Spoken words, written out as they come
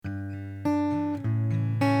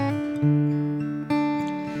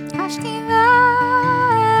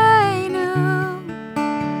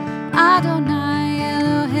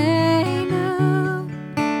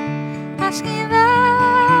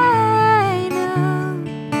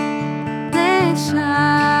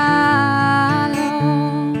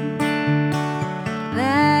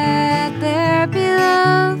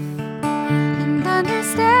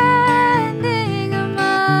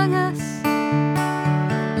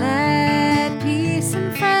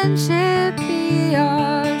friendship be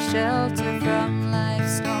our shelter from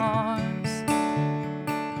life's storms.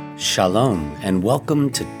 Shalom, and welcome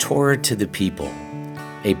to Torah to the People,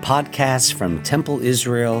 a podcast from Temple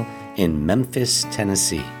Israel in Memphis,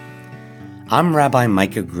 Tennessee. I'm Rabbi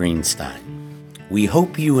Micah Greenstein. We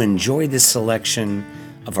hope you enjoy this selection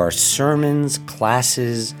of our sermons,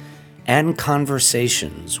 classes, and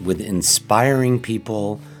conversations with inspiring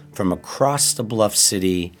people from across the Bluff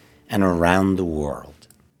City and around the world.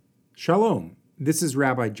 Shalom, this is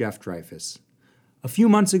Rabbi Jeff Dreyfus. A few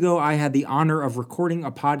months ago, I had the honor of recording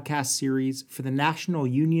a podcast series for the National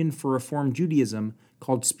Union for Reform Judaism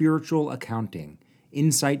called Spiritual Accounting,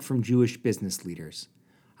 Insight from Jewish Business Leaders.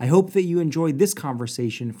 I hope that you enjoyed this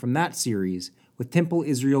conversation from that series with Temple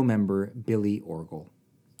Israel member Billy Orgel.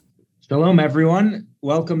 Shalom, everyone.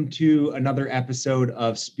 Welcome to another episode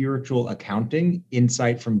of Spiritual Accounting,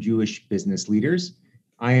 Insight from Jewish Business Leaders.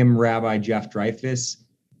 I am Rabbi Jeff Dreyfus,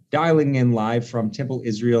 dialing in live from Temple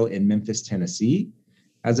Israel in Memphis, Tennessee.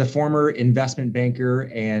 As a former investment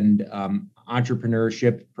banker and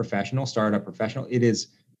entrepreneurship professional, startup professional, it is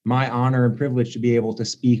my honor and privilege to be able to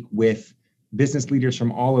speak with business leaders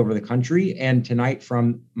from all over the country, and tonight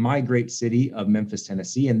from my great city of Memphis,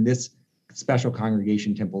 Tennessee, and this special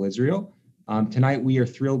congregation, Temple Israel. Tonight, we are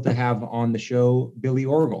thrilled to have on the show Billy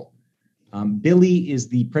Orgel. Billy is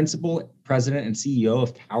the principal, president, and CEO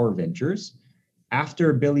of Tower Ventures.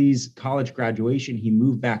 After Billy's college graduation, he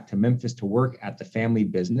moved back to Memphis to work at the family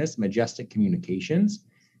business, Majestic Communications,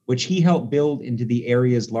 which he helped build into the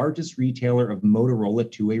area's largest retailer of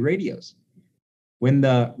Motorola two-way radios. When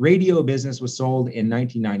the radio business was sold in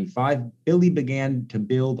 1995, Billy began to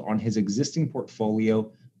build on his existing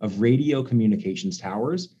portfolio of radio communications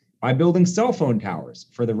towers by building cell phone towers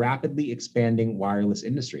for the rapidly expanding wireless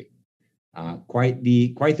industry. Quite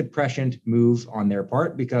the prescient move on their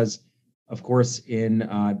part, because, of course, in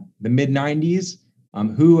the mid-90s,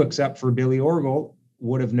 who, except for Billy Orgel,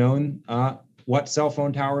 would have known what cell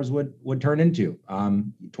phone towers would turn into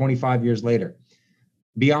 25 years later.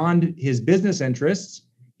 Beyond his business interests,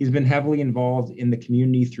 he's been heavily involved in the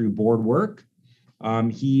community through board work.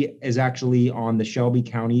 He is actually on the Shelby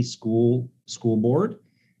County School Board,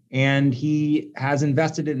 and he has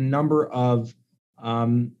invested in a number of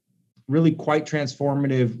really quite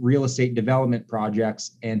transformative real estate development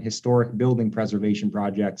projects and historic building preservation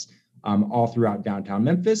projects all throughout downtown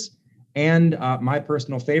Memphis. And my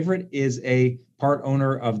personal favorite is a part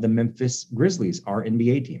owner of the Memphis Grizzlies, our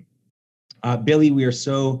NBA team. Billy, we are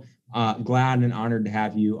so glad and honored to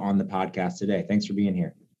have you on the podcast today. Thanks for being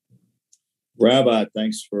here. Rabbi,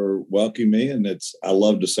 thanks for welcoming me. And I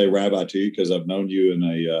love to say Rabbi to you because I've known you in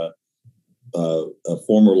a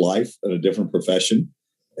former life in a different profession.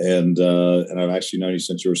 And I've actually known you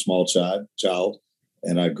since you were a small child.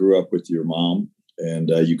 And I grew up with your mom, and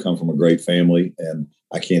you come from a great family. And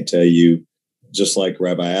I can't tell you, just like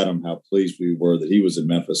Rabbi Adam, how pleased we were that he was in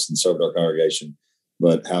Memphis and served our congregation,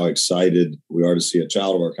 but how excited we are to see a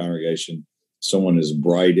child of our congregation, someone as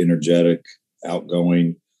bright, energetic,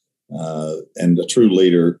 outgoing, and a true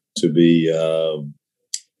leader to be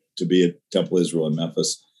at Temple Israel in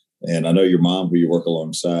Memphis. And I know your mom, who you work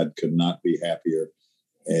alongside, could not be happier.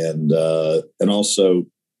 And also,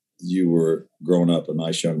 you were growing up a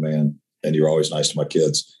nice young man, and you're always nice to my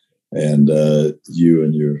kids. And you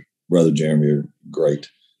and your brother Jeremy are great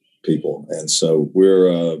people. And so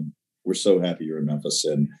we're so happy you're in Memphis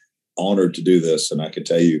and honored to do this. And I can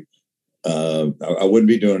tell you, I wouldn't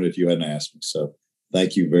be doing it if you hadn't asked me. So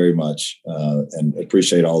thank you very much, and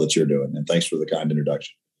appreciate all that you're doing. And thanks for the kind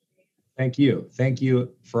introduction. Thank you. Thank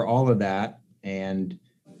you for all of that. And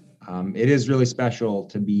it is really special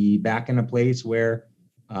to be back in a place where,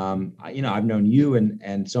 I've known you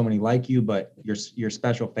and so many like you, but your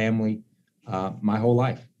special family my whole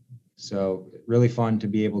life. So really fun to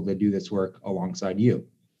be able to do this work alongside you.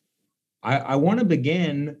 I want to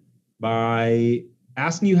begin by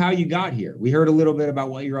asking you how you got here. We heard a little bit about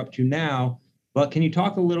what you're up to now, but can you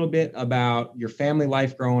talk a little bit about your family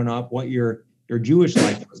life growing up, what your Jewish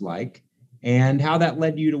life was like, and how that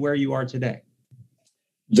led you to where you are today?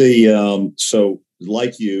 So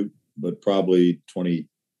like you, but probably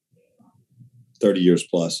 30 years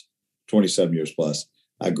plus, 27 years plus,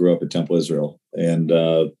 I grew up at Temple Israel. And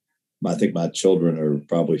I think my children are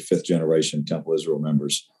probably fifth generation Temple Israel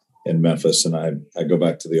members in Memphis. And I go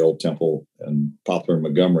back to the old temple in Poplar and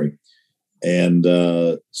Montgomery. And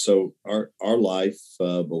so our life,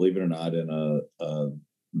 believe it or not, in a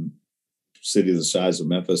city the size of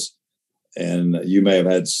Memphis, and you may have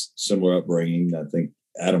had similar upbringing. I think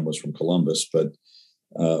Adam was from Columbus, but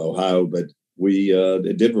Ohio. But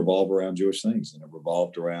it did revolve around Jewish things, and it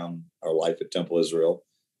revolved around our life at Temple Israel.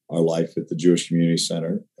 our life at the Jewish Community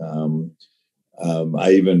Center.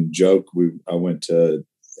 I even joke, I went to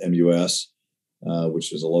MUS,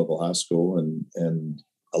 which is a local high school, and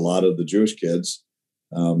a lot of the Jewish kids,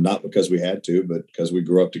 not because we had to, but because we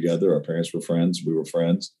grew up together. Our parents were friends. We were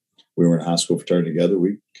friends. We were in high school fraternity together.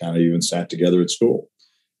 We kind of even sat together at school.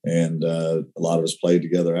 And a lot of us played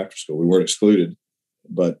together after school. We weren't excluded,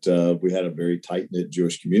 but we had a very tight-knit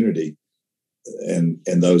Jewish community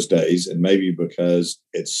in those days. And maybe because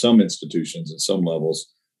at some institutions, at some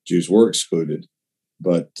levels, Jews were excluded,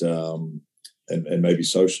 but and maybe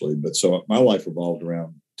socially. But so my life revolved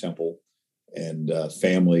around temple and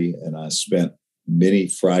family, and I spent many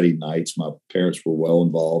Friday nights. My parents were well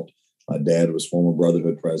involved. My dad was former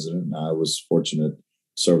Brotherhood president, and I was fortunate to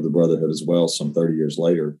serve the Brotherhood as well some 30 years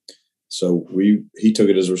later. So he took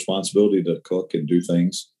it as a responsibility to cook and do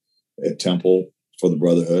things at temple for the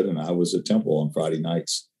Brotherhood, and I was at temple on Friday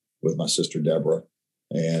nights with my sister Deborah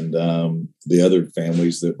and the other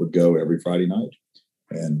families that would go every Friday night.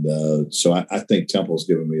 And so I think temple has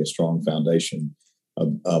given me a strong foundation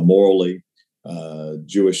morally,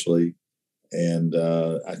 Jewishly, and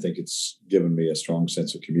I think it's given me a strong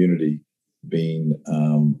sense of community being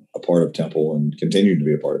a part of temple and continuing to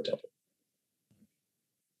be a part of temple.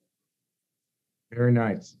 Very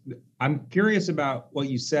nice. I'm curious about what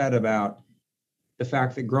you said about the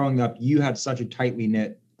fact that growing up, you had such a tightly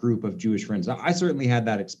knit group of Jewish friends. I certainly had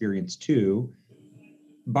that experience too.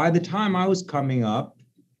 By the time I was coming up,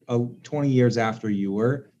 20 years after you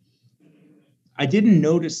were, I didn't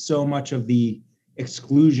notice so much of the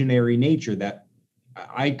exclusionary nature that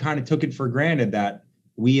I kind of took it for granted that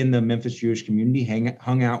we in the Memphis Jewish community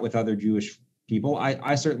hung out with other Jewish people.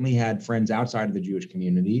 I certainly had friends outside of the Jewish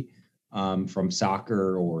community, from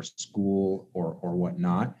soccer or school or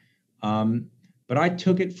whatnot. But I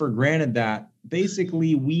took it for granted that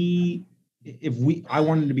basically I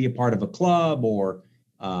wanted to be a part of a club or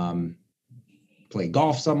play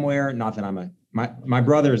golf somewhere. Not that my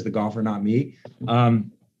brother is the golfer, not me.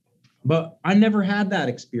 But I never had that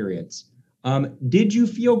experience. Did you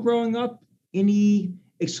feel growing up any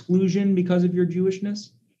exclusion because of your Jewishness?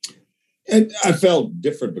 And I felt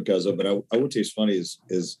different because of it. I would say it's funny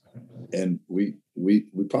is, and we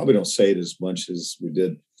probably don't say it as much as we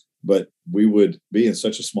did, but we would be in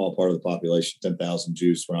such a small part of the population, 10,000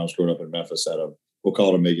 Jews when I was growing up in Memphis we'll call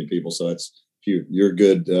it 1 million people. So that's, you're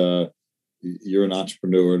good. You're an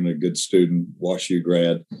entrepreneur and a good student, WashU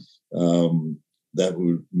grad. That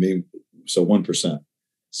would mean, so 1%.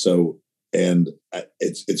 So, and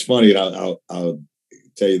it's funny. I'll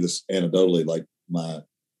tell you this anecdotally, like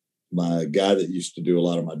my guy that used to do a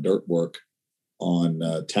lot of my dirt work on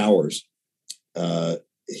towers,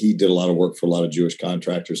 he did a lot of work for a lot of Jewish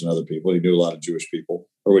contractors and other people. He knew a lot of Jewish people,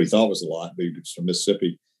 or what he thought was a lot, but he was from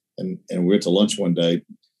Mississippi. And we went to lunch one day,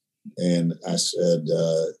 and I said,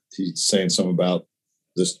 he's saying something about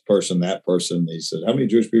this person, that person. He said, how many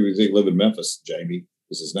Jewish people do you think live in Memphis? Jamie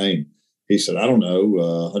is his name. He said, I don't know,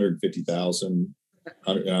 150,000.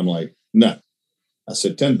 And I'm like, no. I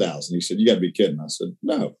said, 10,000. He said, you got to be kidding. I said,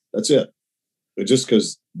 no, that's it. But just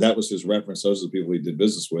because that was his reference, those are the people he did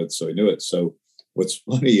business with, so he knew it. So what's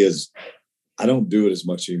funny is I don't do it as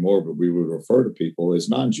much anymore, but we would refer to people as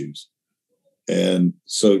non-Jews. And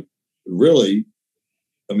so really,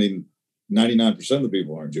 I mean, 99% of the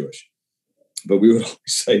people aren't Jewish, but we would always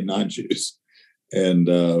say non-Jews. And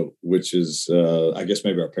which is, I guess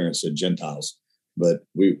maybe our parents said Gentiles, but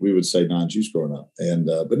we would say non-Jews growing up. And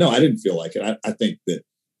but no, I didn't feel like it. I think that,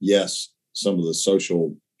 yes, some of the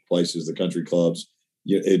social places, the country clubs,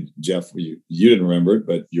 Jeff, you didn't remember it,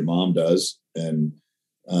 but your mom does. And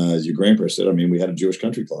your grandparents said, I mean, we had a Jewish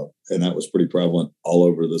country club, and that was pretty prevalent all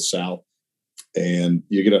over the South. And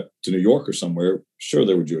you get up to New York or somewhere, sure,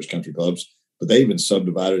 there were Jewish country clubs, but they even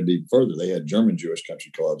subdivided it even further. They had German Jewish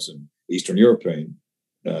country clubs and Eastern European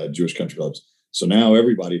Jewish country clubs. So now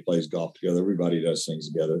everybody plays golf together. Everybody does things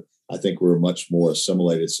together. I think we're a much more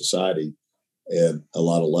assimilated society at a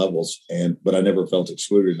lot of levels. But I never felt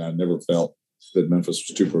excluded, and I never felt that Memphis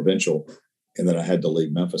was too provincial and that I had to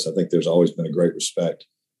leave Memphis. I think there's always been a great respect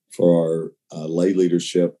for our lay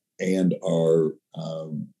leadership and our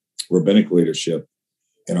rabbinic leadership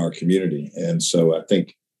in our community. And so I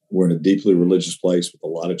think we're in a deeply religious place with a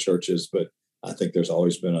lot of churches, but I think there's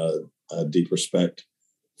always been a deep respect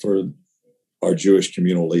for our Jewish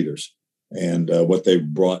communal leaders and what they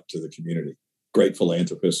brought to the community. Great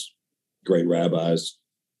philanthropists, great rabbis,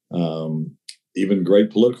 even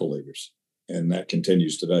great political leaders. And that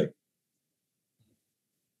continues today.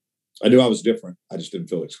 I knew I was different. I just didn't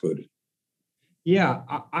feel excluded. Yeah,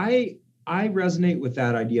 I resonate with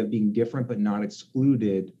that idea of being different but not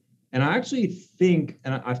excluded. And I actually think,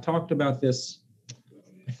 and I've talked about this,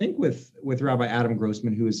 I think with Rabbi Adam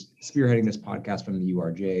Grossman, who is spearheading this podcast from the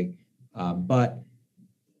URJ, but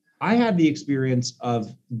I had the experience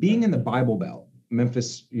of being in the Bible Belt,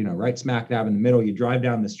 Memphis, right smack dab in the middle. You drive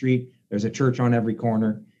down the street, there's a church on every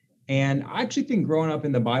corner. And I actually think growing up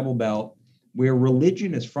in the Bible Belt, where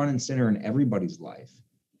religion is front and center in everybody's life,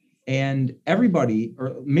 and everybody,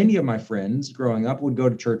 or many of my friends growing up, would go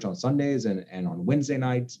to church on Sundays and on Wednesday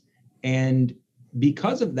nights. And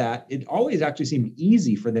because of that, it always actually seemed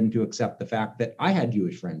easy for them to accept the fact that I had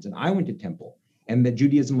Jewish friends and I went to temple and that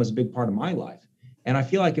Judaism was a big part of my life. And I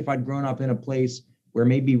feel like if I'd grown up in a place where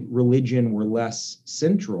maybe religion were less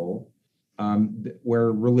central,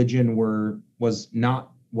 where religion was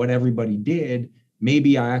not what everybody did,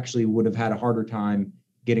 maybe I actually would have had a harder time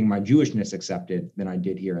getting my Jewishness accepted than I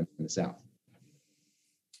did here in the South.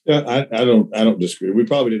 Yeah, I don't disagree. We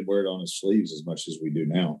probably didn't wear it on his sleeves as much as we do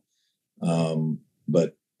now.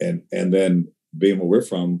 But then being where we're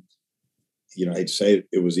from, I hate to say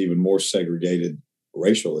it was even more segregated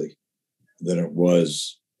racially than it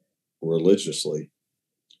was religiously.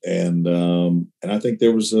 And I think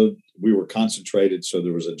we were concentrated, so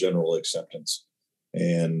there was a general acceptance.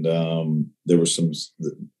 And there was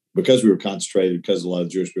because we were concentrated, because a lot of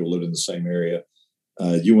Jewish people lived in the same area.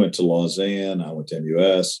 You went to Lausanne, I went to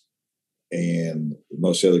MUS, and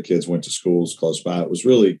most of the other kids went to schools close by. It was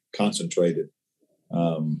really concentrated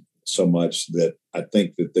so much that I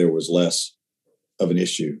think that there was less of an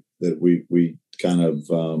issue, that we kind of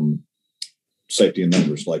safety in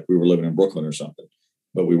numbers, like we were living in Brooklyn or something,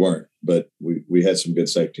 but we weren't. But we had some good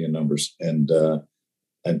safety in numbers, and I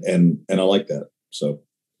like that. So,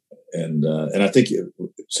 and I think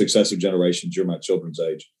successive generations, you're my children's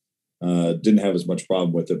age, didn't have as much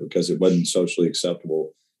problem with it because it wasn't socially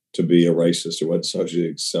acceptable to be a racist. It wasn't socially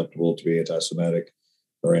acceptable to be anti-Semitic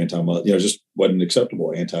or just wasn't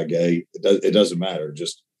acceptable. Anti-gay. It doesn't matter.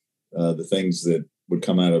 Just the things that would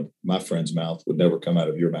come out of my friend's mouth would never come out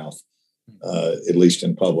of your mouth, at least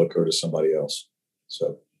in public or to somebody else.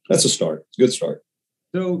 So that's a start. It's a good start.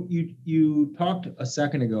 So you talked a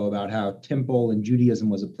second ago about how temple and Judaism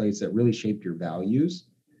was a place that really shaped your values.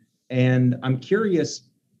 And I'm curious,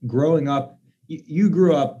 growing up, you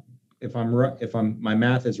grew up, if my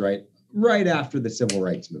math is right after the civil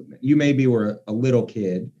rights movement. You maybe were a little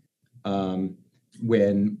kid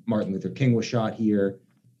when Martin Luther King was shot here,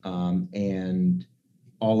 and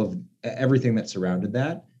all of everything that surrounded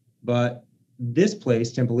that. But this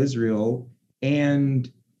place, Temple Israel,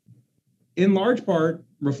 and in large part,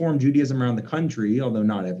 Reform Judaism around the country, although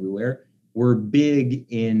not everywhere, were big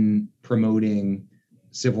in promoting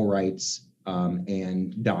civil rights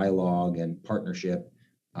and dialogue and partnership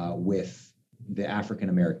with the African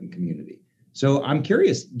American community. So I'm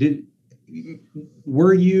curious,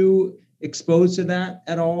 were you exposed to that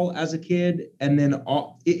at all as a kid? And then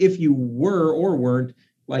if you were or weren't,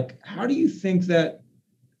 how do you think that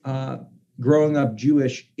growing up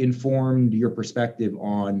Jewish informed your perspective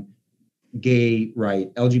on gay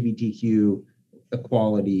right, LGBTQ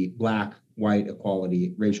equality, Black, white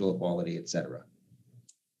equality, racial equality, et cetera?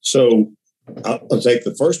 So I'll take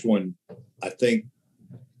the first one. I think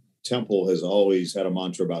Temple has always had a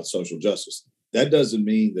mantra about social justice. That doesn't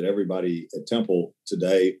mean that everybody at Temple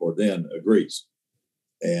today or then agrees,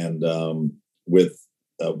 and with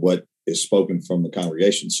what is spoken from the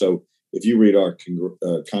congregation. So if you read our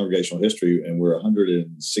congregational history, and we're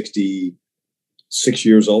 166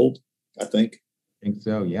 years old, I think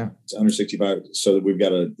So, yeah. It's 165. So that we've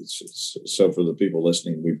got so for the people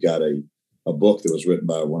listening, we've got a book that was written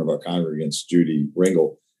by one of our congregants, Judy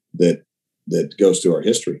Ringel, that goes through our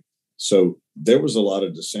history. So there was a lot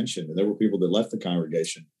of dissension, and there were people that left the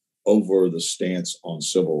congregation over the stance on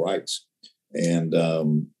civil rights. And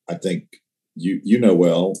I think you know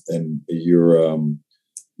well, and your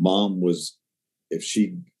mom was, I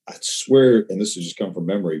swear, and this has just come from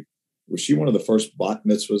memory, was she one of the first bat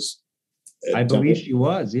mitzvahs? I believe she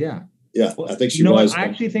was, yeah. Yeah, well, I think she was. I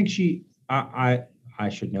actually think I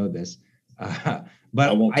should know this,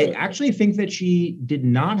 but I actually think that she did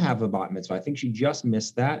not have a bat mitzvah. I think she just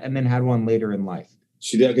missed that and then had one later in life.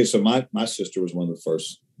 She did. Okay, so my sister was one of the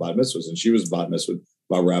first bat mitzvahs, and she was bat mitzvah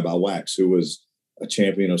by Rabbi Wax, who was a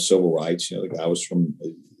champion of civil rights. The guy was from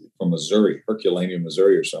Missouri, Herculaneum,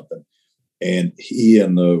 Missouri or something. And he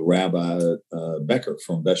and the Rabbi Becker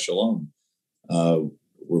from Beth Shalom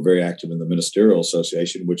were very active in the Ministerial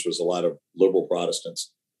Association, which was a lot of liberal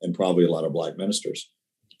Protestants and probably a lot of black ministers.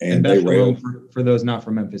 And Beth Shalom, for those not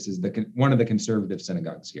from Memphis, is one of the conservative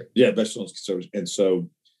synagogues here. Yeah, Beth Shalom's conservative. And so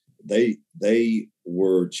they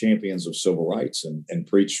were champions of civil rights and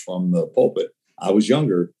preached from the pulpit. I was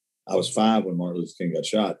younger, I was 5 when Martin Luther King got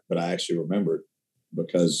shot, but I actually remember it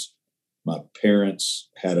because my parents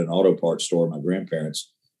had an auto parts store, my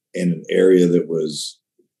grandparents, in an area that was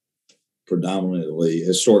predominantly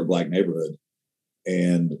historic Black neighborhood.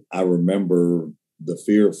 And I remember the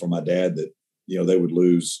fear from my dad that, they would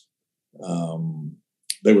lose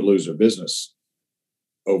their business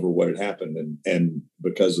over what had happened. And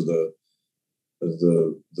because of the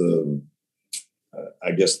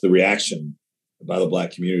I guess the reaction by the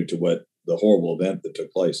Black community to what the horrible event that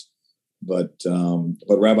took place. But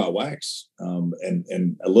Rabbi Wax,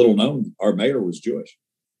 and a little known, our mayor was Jewish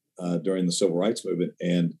during the civil rights movement.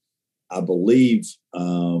 And I believe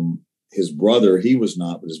his brother, he was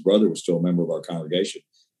not, but his brother was still a member of our congregation.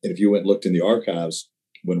 And if you went and looked in the archives,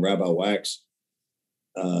 when Rabbi Wax,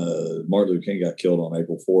 Martin Luther King got killed on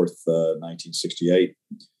April 4th, 1968.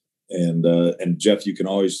 And Jeff, you can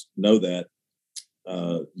always know that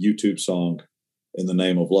YouTube song, In the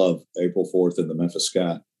Name of Love, April 4th in the Memphis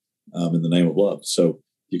sky, in the name of love. So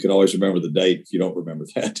you can always remember the date if you don't remember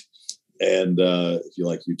that. And if you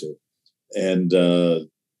like YouTube. And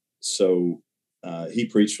so he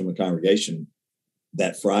preached from the congregation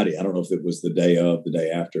that Friday. I don't know if it was the day of, the day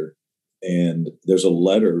after. And there's a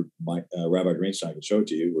letter, Rabbi Greenstein can show it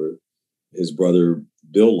to you, where his brother,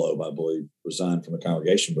 Bill Loeb, I believe, resigned from the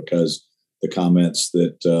congregation because the comments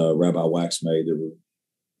that Rabbi Wax made that were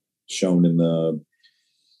shown in the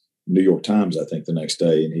New York Times, I think, the next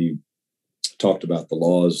day. And he talked about the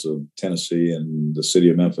laws of Tennessee and the city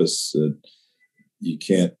of Memphis, that you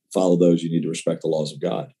can't follow those. You need to respect the laws of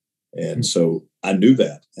God. And so I knew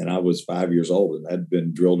that. And I was 5 years old, and that had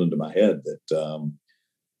been drilled into my head that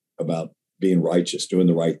about being righteous, doing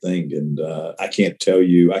the right thing. And I can tell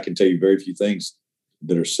you very few things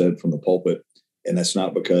that are said from the pulpit. And that's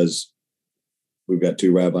not because we've got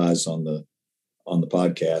 2 rabbis on the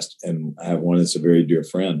podcast, and I have one that's a very dear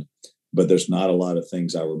friend, but there's not a lot of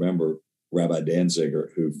things I remember. Rabbi Danziger,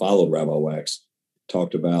 who followed Rabbi Wax,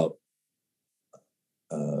 talked about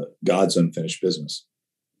God's unfinished business.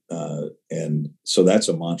 And so that's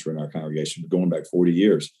a mantra in our congregation, going back 40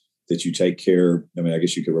 years, that you take care. I mean, I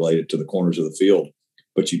guess you could relate it to the corners of the field,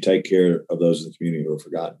 but you take care of those in the community who are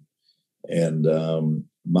forgotten. And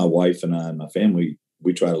my wife and I and my family,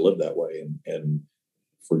 we try to live that way and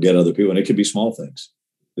forget other people. And it could be small things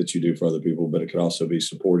that you do for other people, but it could also be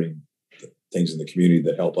supporting things in the community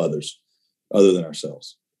that help others other than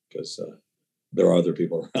ourselves, because there are other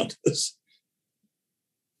people around us.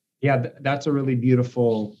 Yeah, that's a really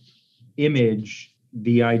beautiful image,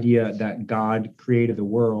 the idea that God created the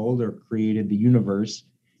world or created the universe,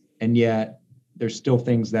 and yet there's still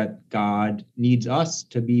things that God needs us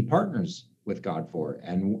to be partners with God for.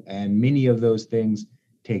 And many of those things,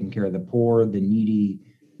 taking care of the poor, the needy,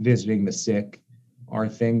 visiting the sick, are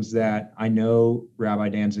things that I know Rabbi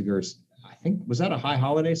Danziger's, I think, was that a high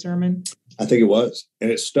holiday sermon? I think it was,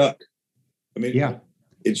 and it stuck. I mean, yeah,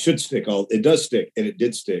 it should stick. It does stick, and it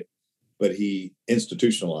did stick, but he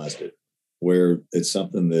institutionalized it, where it's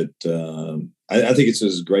something that I think it's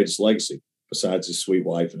his greatest legacy, besides his sweet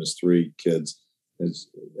wife and his 3 kids,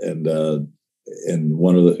 and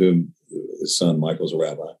one of whom his son Michael's a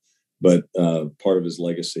rabbi. But part of his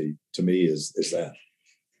legacy to me is that.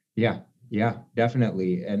 Yeah,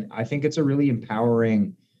 definitely. And I think it's a really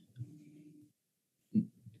empowering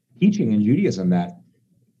teaching in Judaism that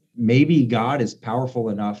maybe God is powerful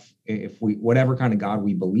enough, if we, whatever kind of God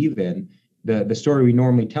we believe in, the story we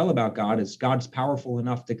normally tell about God is God's powerful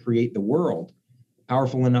enough to create the world,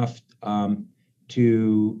 powerful enough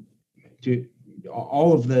to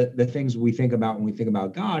all of the things we think about when we think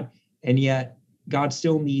about God. And yet God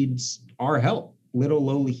still needs our help, little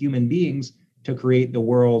lowly human beings, to create the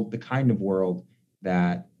world, the kind of world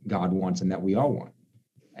that God wants and that we all want.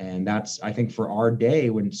 And that's, I think, for our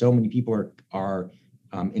day, when so many people are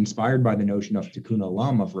inspired by the notion of tikkun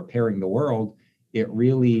olam, of repairing the world, it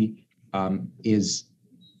really is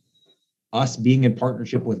us being in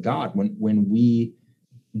partnership with God. When we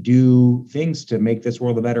do things to make this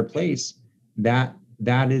world a better place, that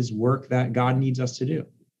is work that God needs us to do.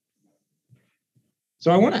 So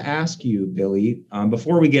I want to ask you, Billy,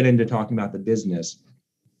 before we get into talking about the business,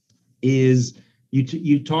 is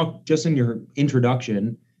you talked just in your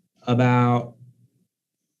introduction about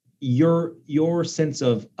your sense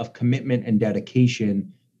of commitment and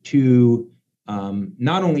dedication to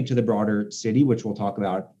not only to the broader city, which we'll talk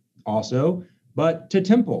about also, but to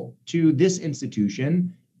Temple, to this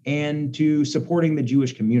institution, and to supporting the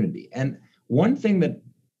Jewish community. And one thing that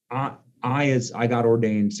I got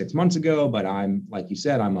ordained 6 months ago, but I'm, like you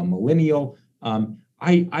said, I'm a millennial.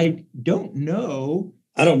 I don't know.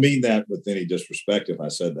 I don't mean that with any disrespect if I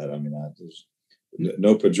said that. I mean,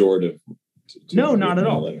 No pejorative. No, not at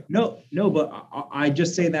all. No, but I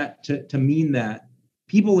just say that to mean that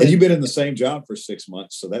people. And you've been in the same job for 6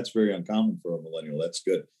 months, so that's very uncommon for a millennial. That's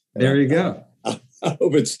good. And there you go. I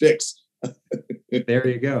hope it sticks. There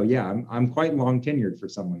you go. Yeah, I'm quite long tenured for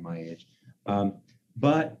someone my age,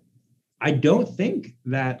 but I don't think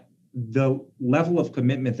that the level of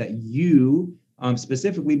commitment that you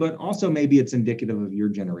specifically, but also maybe it's indicative of your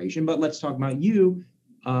generation. But let's talk about you.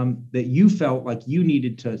 That you felt like you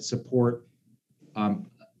needed to support an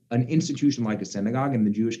institution like a synagogue in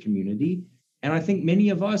the Jewish community. And I think many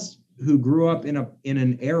of us who grew up in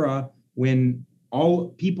an era when all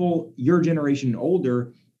people your generation and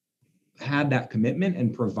older had that commitment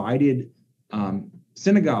and provided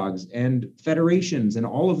synagogues and federations and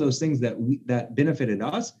all of those things that benefited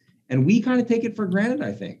us, and we kind of take it for granted,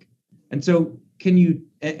 I think. And so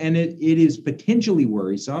it is potentially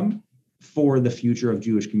worrisome for the future of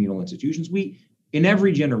Jewish communal institutions. In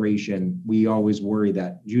every generation, we always worry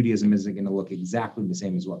that Judaism isn't going to look exactly the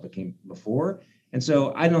same as what became before. And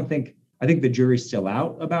so I think the jury's still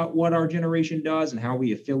out about what our generation does and how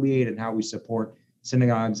we affiliate and how we support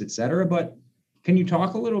synagogues, et cetera. But can you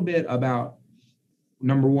talk a little bit about,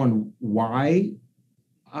 number one, why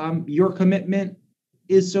your commitment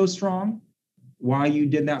is so strong, why you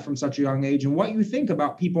did that from such a young age, and what you think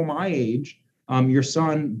about people my age? Your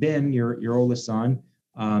son, Ben, your oldest son,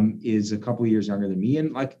 is a couple of years younger than me,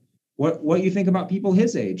 and like what you think about people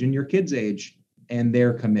his age and your kids' age and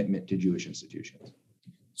their commitment to Jewish institutions.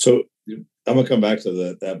 So I'm gonna come back to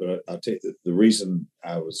that, but I'll tell you the reason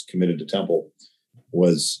I was committed to Temple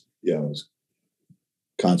was, I was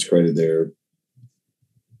consecrated there,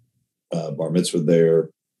 bar mitzvah there,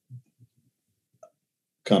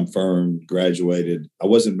 confirmed, graduated. I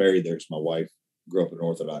wasn't married there because my wife grew up in an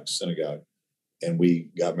Orthodox synagogue, and we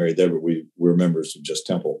got married there, but we were members of just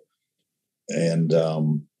Temple. And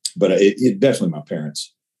but it definitely my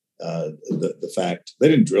parents. The fact they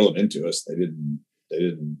didn't drill it into us. They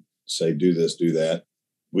didn't say do this, do that.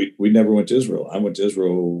 We never went to Israel. I went to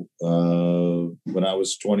Israel when I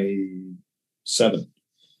was 27.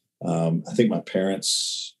 I think my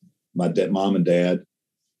parents, mom and dad,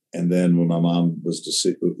 and then when my mom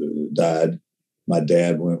died, my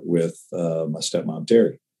dad went with my stepmom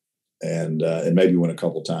Terry, and maybe went a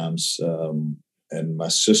couple times. And my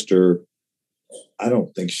sister, I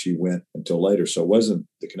don't think she went until later, so it wasn't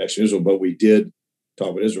the connection to Israel. But we did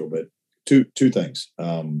talk about Israel. But two things.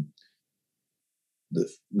 The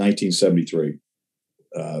 1973,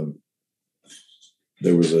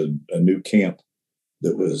 there was a new camp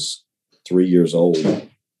that was 3 years old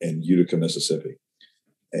in Utica, Mississippi.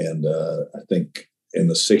 And I think in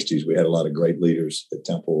the 60s, we had a lot of great leaders at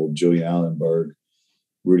Temple, Julian Allenberg,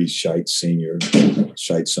 Rudy Scheidt Sr.,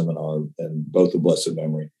 Scheidt Seminar, and both of blessed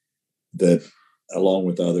memory, that along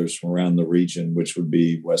with others from around the region, which would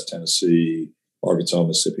be West Tennessee, Arkansas,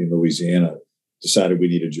 Mississippi, and Louisiana, decided we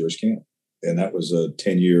need a Jewish camp. And that was a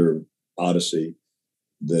 10-year odyssey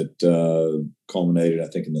that culminated, I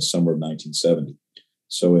think, in the summer of 1970.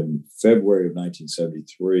 So in February of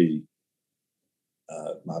 1973,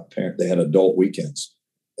 my parents, they had adult weekends.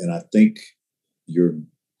 And I think your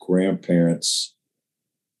grandparents,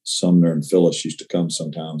 Sumner and Phyllis, used to come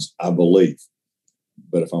sometimes, I believe.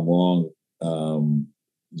 But if I'm wrong,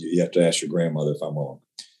 you have to ask your grandmother if I'm wrong.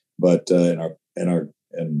 But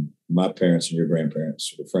and my parents and your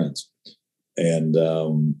grandparents were friends. And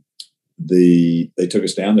they took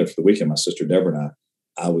us down there for the weekend, my sister Deborah and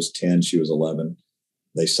I was 10, she was 11.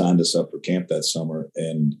 They signed us up for camp that summer.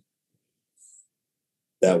 And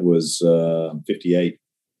that was 58,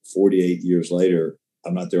 48 years later.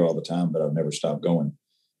 I'm not there all the time, but I've never stopped going.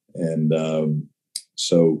 And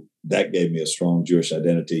so that gave me a strong Jewish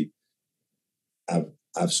identity.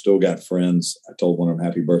 I've still got friends. I told one of them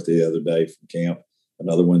happy birthday the other day from camp.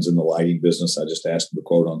 Another one's in the lighting business. I just asked him to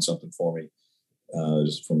quote on something for me,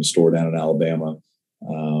 just from a store down in Alabama.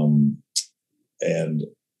 And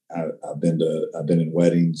I've been in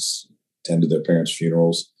weddings, attended their parents'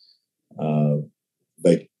 funerals.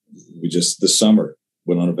 We just this summer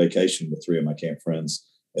went on a vacation with 3 of my camp friends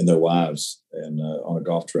and their wives, and on a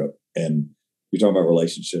golf trip. And you're talking about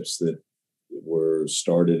relationships that were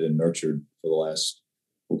started and nurtured for the last,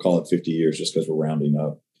 we'll call it 50 years, just because we're rounding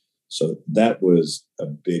up. So that was a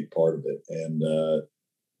big part of it.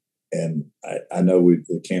 And I know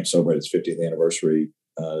the camp celebrated its 50th anniversary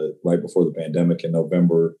right before the pandemic in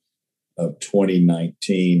November of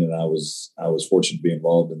 2019, and I was fortunate to be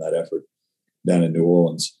involved in that effort down in New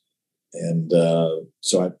Orleans. And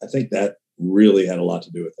so I think that really had a lot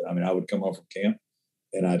to do with it. I mean, I would come home from camp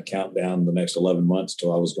and I'd count down the next 11 months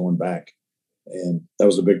till I was going back. And that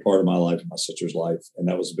was a big part of my life and my sister's life. And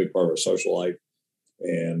that was a big part of our social life.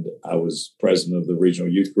 And I was president of the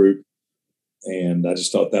regional youth group. And I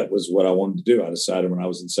just thought that was what I wanted to do. I decided when I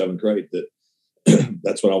was in seventh grade that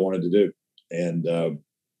that's what I wanted to do. And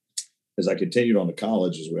as I continued on to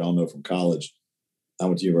college, as we all know from college, I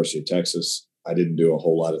went to University of Texas. I didn't do a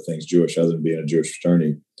whole lot of things Jewish other than being a Jewish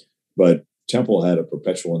fraternity. But Temple had a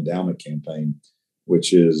perpetual endowment campaign,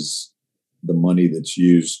 which is the money that's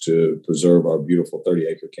used to preserve our beautiful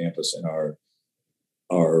 30-acre campus and our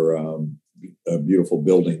beautiful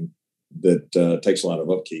building that takes a lot of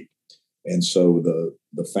upkeep. And so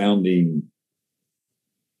the founding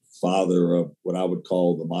father of what I would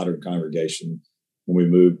call the modern congregation when we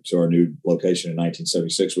moved to our new location in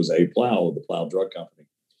 1976 was Abe Plow of the Plow Drug Company.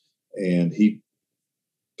 And he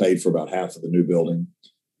paid for about half of the new building.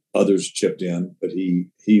 Others chipped in, but he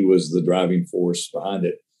was the driving force behind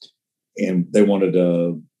it. And they wanted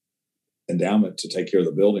an endowment to take care of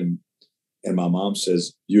the building. And my mom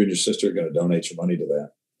says, you and your sister are going to donate your money to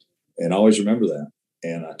that. And I always remember that.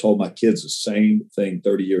 And I told my kids the same thing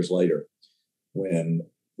 30 years later when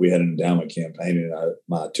we had an endowment campaign, and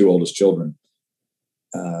my two oldest children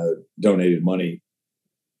donated money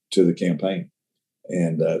to the campaign.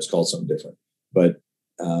 And it was called something different. But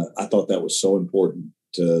I thought that was so important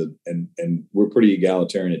and we're pretty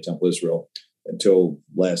egalitarian at Temple Israel. Until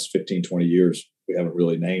last 15, 20 years, we haven't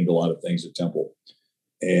really named a lot of things at Temple,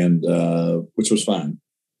 and which was fine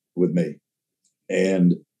with me.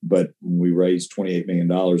 But when we raised $28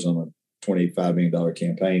 million on a $25 million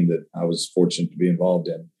campaign that I was fortunate to be involved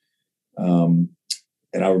in.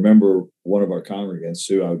 And I remember one of our congregants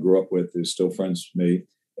who I grew up with, who's still friends with me,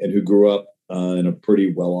 and who grew up in a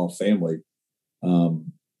pretty well-off family.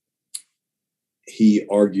 He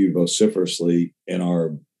argued vociferously in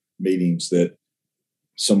our meetings that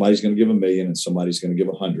somebody's going to give $1 million and somebody's going to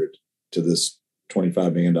give 100 to this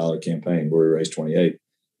 $25 million campaign where we raised 28.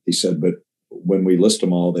 He said, but when we list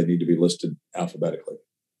them all, they need to be listed alphabetically.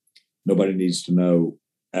 Nobody needs to know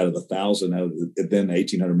out of the 1,000, out of the then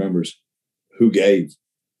 1,800 members, who gave.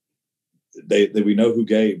 We know who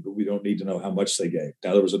gave, but we don't need to know how much they gave.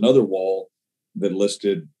 Now, there was another wall that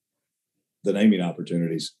listed the naming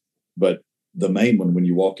opportunities, but the main one, when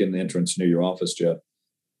you walk in the entrance near your office, Jeff,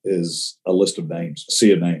 is a list of names, a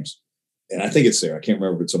sea of names. And I think it's there. I can't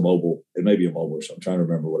remember if it's a mobile. It may be a mobile or something. I'm trying to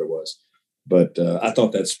remember what it was. But I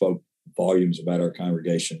thought that spoke volumes about our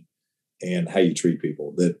congregation and how you treat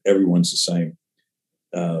people, that everyone's the same.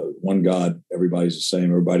 One God, everybody's the same,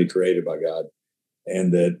 everybody created by God.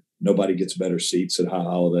 And that nobody gets better seats at high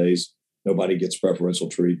holidays. Nobody gets preferential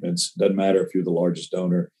treatments. Doesn't matter if you're the largest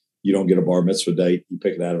donor. You don't get a bar mitzvah date. You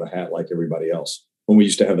pick it out of a hat like everybody else. When we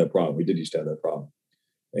used to have that problem, we did used to have that problem.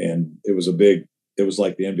 And it was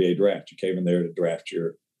like the NBA draft. You came in there to draft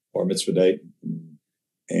your bar mitzvah date.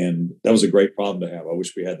 And that was a great problem to have. I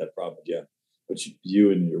wish we had that problem again. But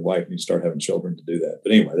you and your wife need to start having children to do that.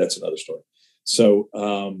 But anyway, that's another story. So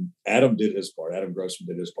Adam did his part. Adam Grossman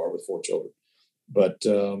did his part with 4 children. But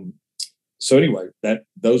so anyway,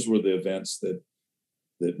 those were the events that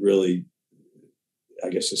really, I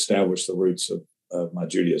guess, established the roots of my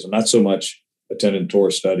Judaism. Not so much attending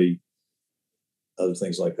Torah study, other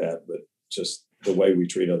things like that, but just the way we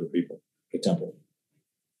treat other people at Temple.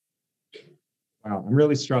 Wow, I'm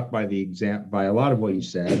really struck by by a lot of what you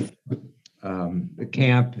said. The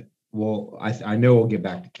camp. Well, I know we'll get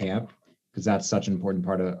back to camp because that's such an important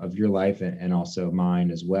part of your life and also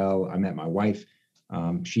mine as well. I met my wife.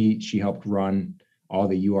 She helped run all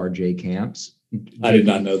the URJ camps. I did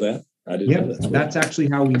not know that. I didn't know that. That's actually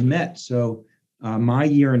how we met. So my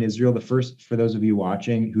year in Israel, the first, for those of you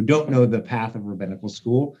watching who don't know the path of rabbinical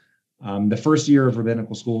school, the first year of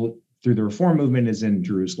rabbinical school through the Reform movement is in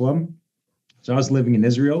Jerusalem. So I was living in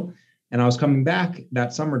Israel, and I was coming back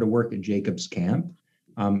that summer to work at Jacob's camp,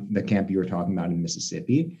 the camp you were talking about in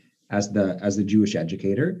Mississippi, as the Jewish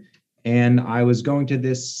educator. And I was going to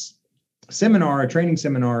this seminar, a training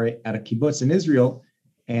seminar at a kibbutz in Israel,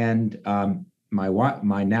 and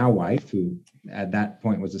my now wife, who at that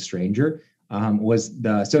point was a stranger, was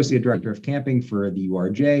the associate director of camping for the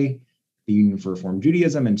URJ, the Union for Reform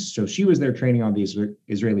Judaism. And so she was there training on the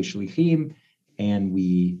Israeli shlichim. And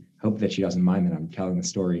we hope that she doesn't mind that I'm telling the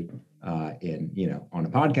story on a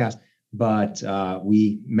podcast. But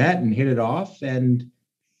we met and hit it off. And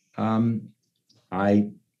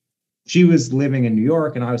she was living in New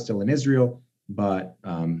York and I was still in Israel. But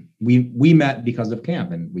we met because of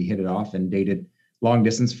camp, and we hit it off and dated long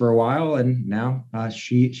distance for a while, and now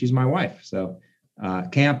she's my wife. So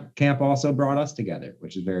camp also brought us together,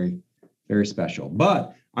 which is very, very special.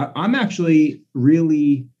 But I'm actually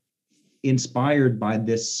really inspired by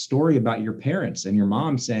this story about your parents and your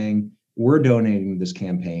mom saying, we're donating to this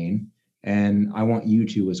campaign and I want you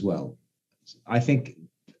to as well. I think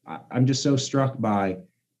I'm just so struck by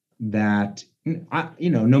that.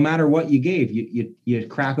 No matter what you gave, you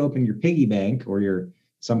crack open your piggy bank or your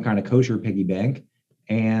some kind of kosher piggy bank,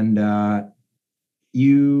 and no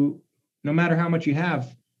matter how much you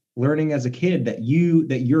have, learning as a kid that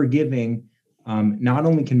you're giving not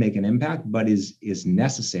only can make an impact, but is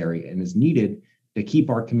necessary and is needed to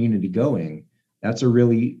keep our community going. That's a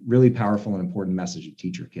really, really powerful and important message to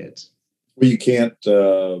teach your kids. Well, you can't.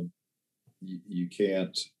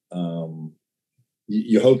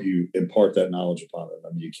 You hope you impart that knowledge upon them.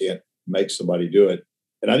 I mean, you can't make somebody do it.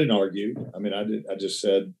 And I didn't argue. I mean, I just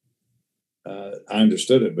said I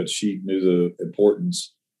understood it, but she knew the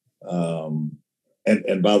importance.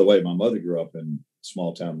 And by the way, my mother grew up in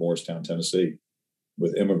small town Morristown, Tennessee,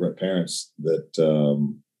 with immigrant parents that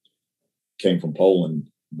came from Poland,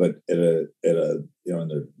 but at a in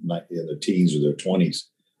their teens or their 20s,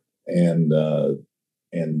 and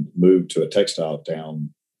moved to a textile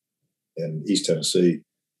town in East Tennessee,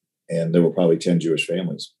 and there were probably 10 Jewish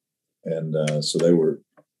families, and so they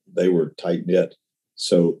were tight knit.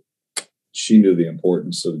 So she knew the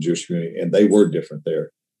importance of the Jewish community, and they were different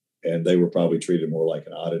there, and they were probably treated more like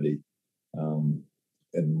an oddity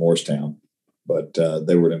in Morristown, but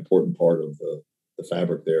they were an important part of the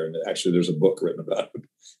fabric there. And actually, there's a book written about it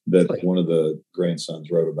that one of the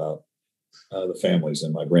grandsons wrote about the families,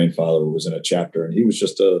 and my grandfather was in a chapter, and he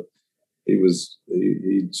just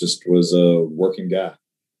was a working guy.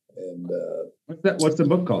 And what's the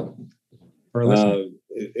book called?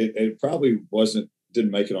 It probably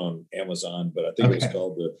didn't make it on Amazon, but I think it was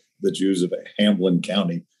called the Jews of Hamlin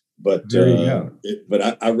County. But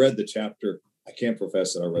I read the chapter. I can't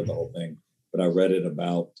profess that I read the whole thing, but I read it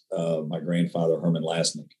about my grandfather, Herman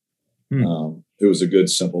Lasnik, who was a good,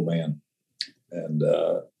 simple man, and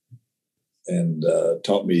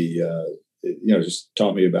taught me, just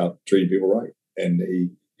taught me about treating people right. And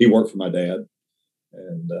he worked for my dad,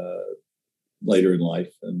 and later in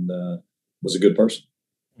life, and was a good person.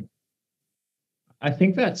 I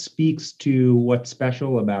think that speaks to what's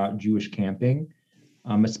special about Jewish camping,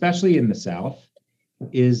 especially in the South,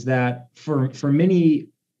 is that for many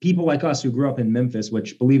people like us who grew up in Memphis,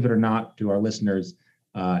 which, believe it or not, to our listeners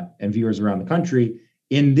and viewers around the country,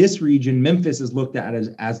 in this region, Memphis is looked at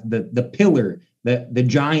as the pillar, the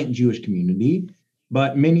giant Jewish community.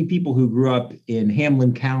 But many people who grew up in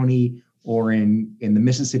Hamlin County or in the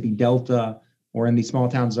Mississippi Delta or in these small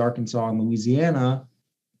towns of Arkansas and Louisiana,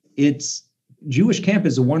 Jewish camp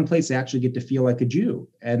is the one place they actually get to feel like a Jew,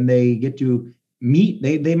 and they get to meet.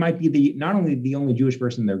 They might be not only the only Jewish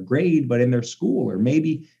person in their grade, but in their school, or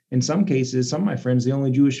maybe in some cases, some of my friends, the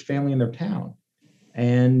only Jewish family in their town.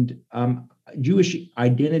 And Jewish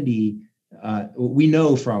identity, we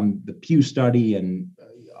know from the Pew study and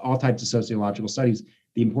all types of sociological studies,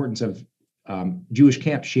 the importance of Jewish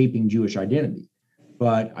camp shaping Jewish identity.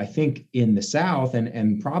 But I think in the South,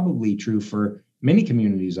 and probably true for many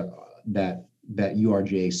communities that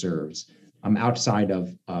URJ serves, outside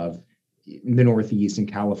of the Northeast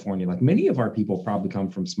and California, like many of our people probably come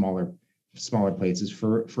from smaller places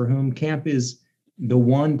for whom camp is the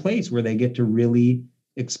one place where they get to really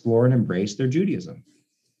explore and embrace their Judaism.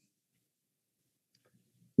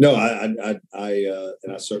 No, and I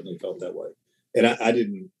certainly felt that way, and I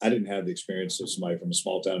didn't have the experience of somebody from a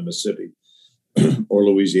small town in Mississippi or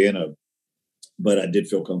Louisiana, but I did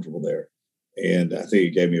feel comfortable there, and I think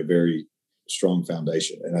it gave me a very strong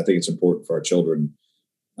foundation. And I think it's important for our children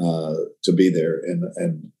to be there,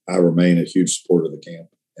 and I remain a huge supporter of the camp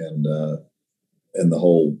and the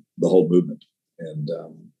whole movement. And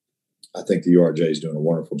I think the URJ is doing a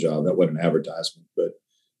wonderful job. That wasn't an advertisement, but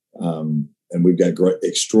and we've got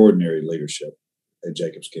extraordinary leadership at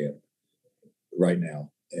Jacob's Camp right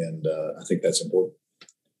now, and I think that's important. I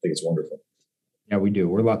think it's wonderful. Yeah, we do.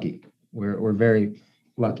 We're lucky. We're very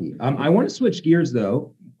lucky. I want to switch gears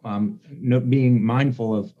though. Being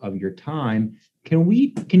mindful of your time, can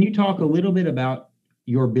you talk a little bit about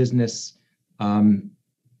your business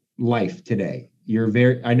life today?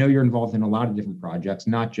 I know you're involved in a lot of different projects,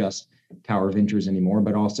 not just Tower Ventures anymore,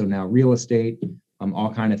 but also now real estate,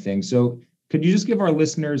 all kind of things. So could you just give our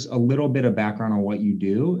listeners a little bit of background on what you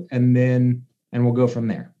do, and we'll go from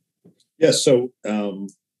there? Yes. Yeah, so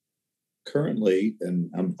currently, and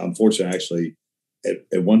I'm fortunate actually,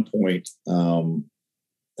 at one point,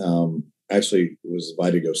 actually was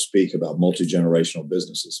invited to go speak about multi-generational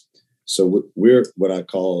businesses. So we're what I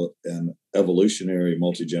call an evolutionary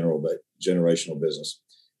multi-generational business.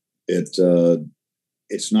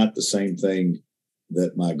 It's not the same thing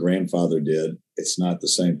that my grandfather did. It's not the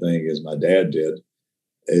same thing as my dad did.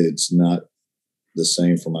 It's not the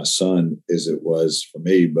same for my son as it was for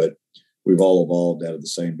me, but we've all evolved out of the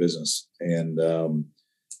same business. And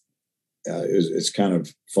it's kind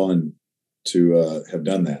of fun to have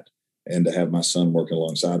done that and to have my son working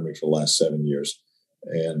alongside me for the last 7 years.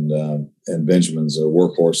 And Benjamin's a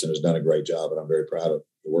workhorse and has done a great job, and I'm very proud of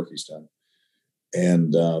the work he's done.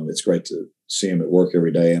 And it's great to see him at work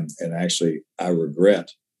every day. And actually, I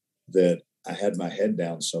regret that I had my head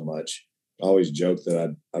down so much. I always joke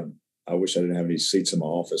that I wish I didn't have any seats in my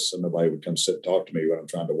office so nobody would come sit and talk to me when I'm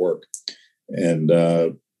trying to work. And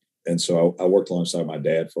so I worked alongside my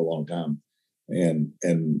dad for a long time, and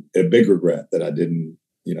a big regret that I didn't,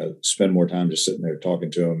 spend more time just sitting there talking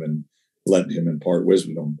to him and letting him impart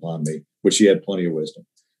wisdom upon me, which he had plenty of wisdom,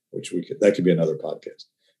 that could be another podcast.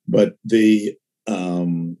 But we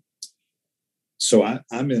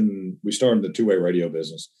started the two-way radio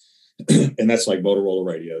business, and that's like Motorola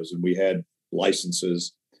radios. And we had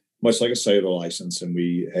licenses, much like a cellular license, and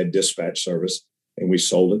we had dispatch service, and we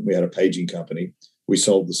sold it. We had a paging company. We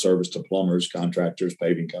sold the service to plumbers, contractors,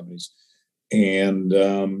 paving companies. And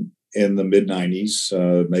in the mid-90s,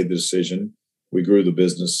 made the decision. We grew the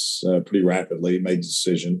business pretty rapidly, made the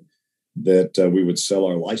decision that we would sell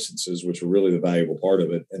our licenses, which were really the valuable part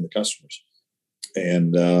of it, and the customers.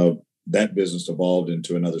 And that business evolved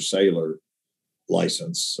into another cellular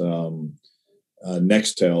license.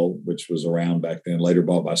 Nextel, which was around back then, later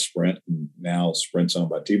bought by Sprint, and now Sprint's owned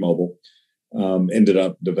by T-Mobile, ended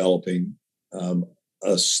up developing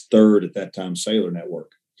a third at that time cellular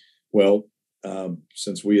network. Well,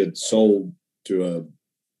 since we had sold to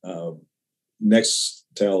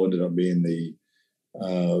Nextel ended up being the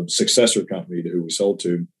successor company to who we sold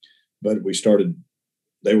to, but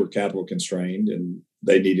they were capital constrained and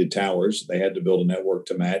they needed towers. They had to build a network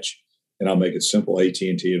to match. And I'll make it simple,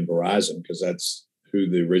 AT&T and Verizon, because that's who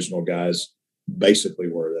the original guys basically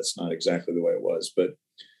were. That's not exactly the way it was, but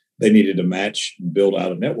they needed to match and build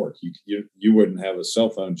out a network. You wouldn't have a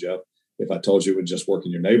cell phone, Jeff, if I told you it would just work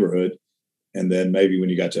in your neighborhood. And then maybe when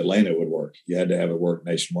you got to Atlanta, it would work. You had to have it work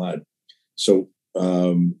nationwide. So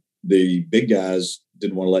the big guys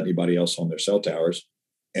didn't want to let anybody else on their cell towers.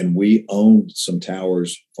 And we owned some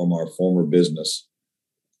towers from our former business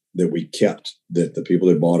that we kept, that the people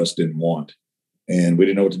that bought us didn't want. And we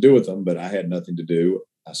didn't know what to do with them, but I had nothing to do.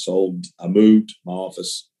 I moved my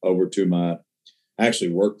office over to I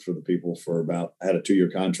actually worked for the people I had a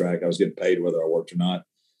 2-year contract. I was getting paid whether I worked or not.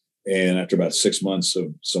 And after about 6 months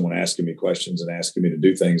of someone asking me questions and asking me to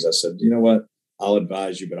do things, I said, you know what? I'll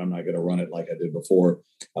advise you, but I'm not going to run it like I did before.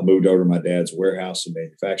 I moved over to my dad's warehouse and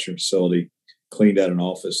manufacturing facility, cleaned out an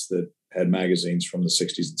office that had magazines from the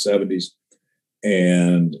 60s and 70s,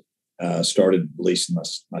 and started leasing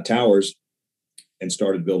my towers and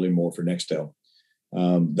started building more for Nextel.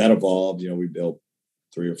 That evolved. We built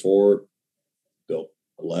 3 or 4, built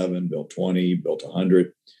 11, built 20, built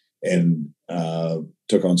 100, and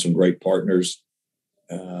took on some great partners.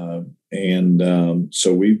 So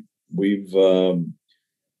we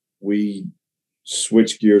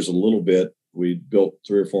switched gears a little bit. We built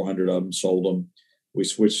 300 or 400 of them, sold them. We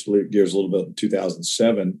switched gears a little bit in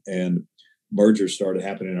 2007, and mergers started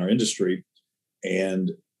happening in our industry.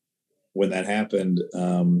 And when that happened,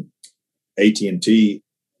 AT&T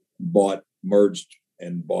merged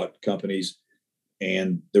and bought companies,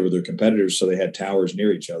 and they were their competitors. So they had towers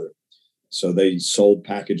near each other. So they sold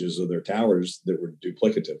packages of their towers that were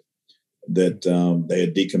duplicative, that they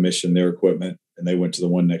had decommissioned their equipment, and they went to the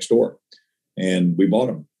one next door, and we bought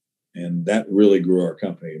them. And that really grew our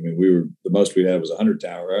company. I mean, the most we had was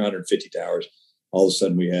 150 towers. All of a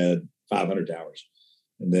sudden we had 500 towers.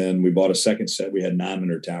 And then we bought a second set. We had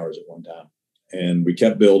 900 towers at one time, and we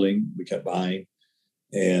kept building, we kept buying,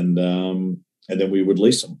 and then we would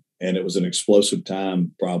lease them. And it was an explosive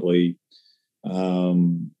time, probably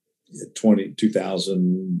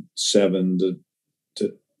 2007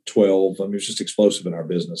 to 12. I mean, it was just explosive in our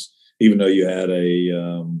business, even though you had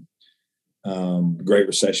a Great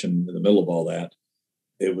Recession in the middle of all that.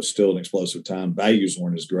 It was still an explosive time. Values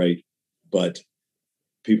weren't as great, but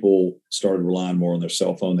people started relying more on their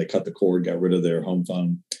cell phone. They cut the cord, got rid of their home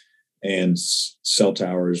phone, and cell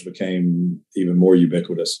towers became even more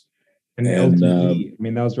ubiquitous. And LTE,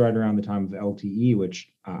 that was right around the time of LTE,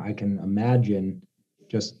 which I can imagine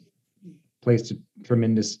just placed a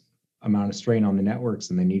tremendous amount of strain on the networks,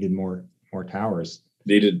 and they needed more towers.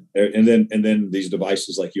 And then these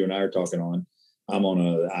devices like you and I are talking on, I'm on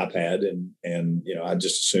an iPad, and I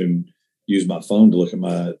just as soon use my phone to look at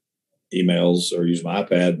my emails or use my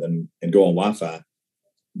iPad and go on Wi-Fi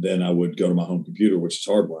than I would go to my home computer, which is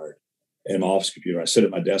hardwired. and my office computer. I sit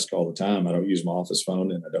at my desk all the time. I don't use my office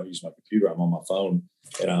phone and I don't use my computer. I'm on my phone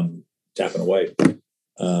and I'm tapping away.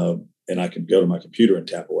 And I can go to my computer and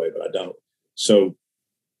tap away, but I don't. So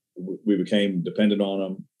we became dependent on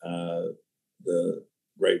them. The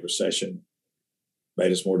Great Recession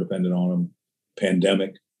made us more dependent on them.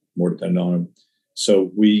 Pandemic, more dependent on them.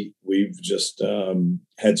 So we've just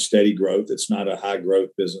had steady growth. It's not a high growth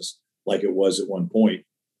business like it was at one point,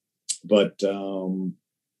 but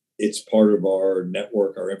it's part of our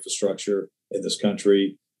network, our infrastructure in this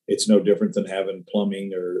country. It's no different than having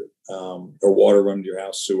plumbing or water running to your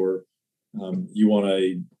house, sewer. You want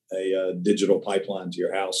a digital pipeline to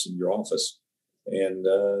your house and your office, and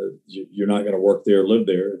you're not going to work there, live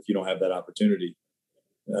there if you don't have that opportunity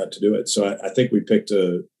to do it. So I think we picked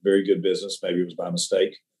a very good business. Maybe it was by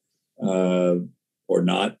mistake or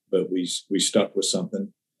not, but we stuck with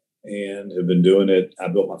something and have been doing it. I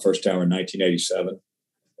built my first tower in 1987,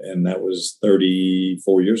 and that was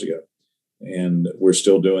 34 years ago. And we're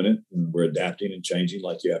still doing it, and we're adapting and changing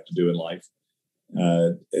like you have to do in life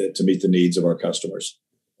to meet the needs of our customers.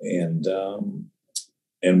 And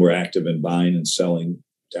we're active in buying and selling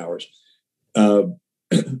towers.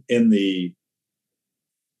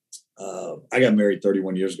 I got married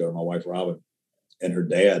 31 years ago to my wife, Robin, and her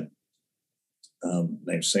dad,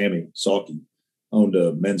 named Sammy Salke, owned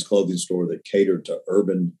a men's clothing store that catered to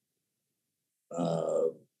urban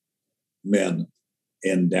men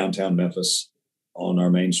in downtown Memphis on our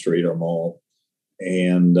main street, our mall.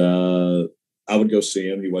 And I would go see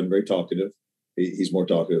him. He wasn't very talkative. He's more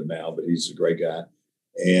talkative now, but he's a great guy.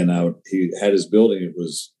 And he had his building. He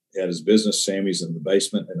had his business, Sammy's, in the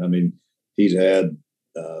basement. And I mean, he'd had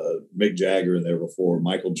Mick Jagger in there before,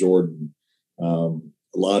 Michael Jordan, a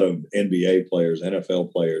lot of NBA players,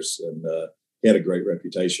 NFL players, and he had a great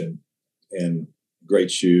reputation and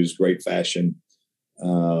great shoes, great fashion.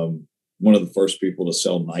 One of the first people to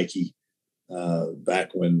sell Nike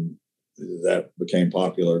back when that became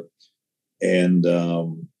popular, and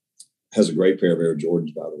has a great pair of Air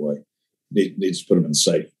Jordans, by the way. Needs to put them in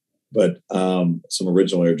safe, but some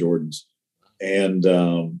original Air Jordans. And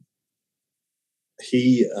I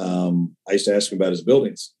used to ask him about his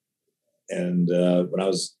buildings. And when I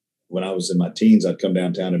was in my teens, I'd come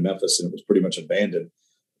downtown in Memphis, and it was pretty much abandoned.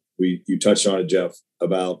 You touched on it, Jeff,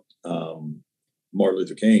 about Martin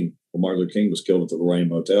Luther King. Well, Martin Luther King was killed at the Lorraine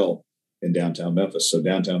Motel in downtown Memphis. So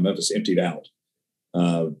downtown Memphis emptied out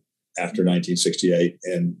after 1968,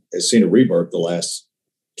 and has seen a rebirth the last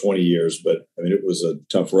 20 years. But I mean, it was a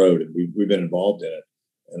tough road, and we've been involved in it,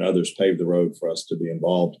 and others paved the road for us to be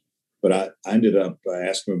involved. But I ended up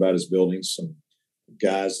asking him about his buildings, some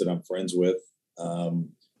guys that I'm friends with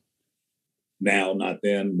now, not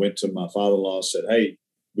then, went to my father-in-law, said, "Hey,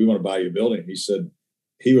 we want to buy your building." He said,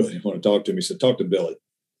 he really didn't want to talk to him. He said, "Talk to Billy."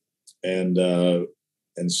 And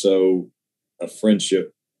so a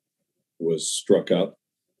friendship was struck up,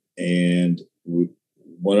 and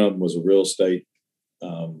one of them was a real estate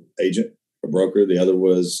agent, a broker. The other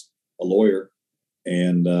was a lawyer.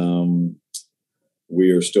 And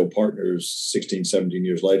we are still partners 16, 17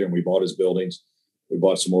 years later, and we bought his buildings. We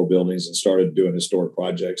bought some more buildings and started doing historic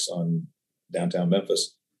projects on downtown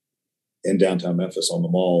Memphis, on the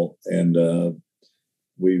mall. And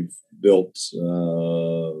we've built,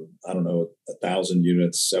 1,000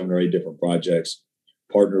 units, 7 or 8 different projects,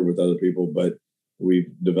 partnered with other people, but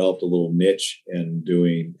we've developed a little niche in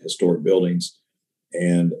doing historic buildings.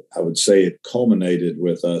 And I would say it culminated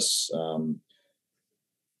with us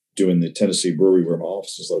doing the Tennessee Brewery, where my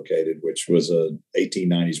office is located, which was a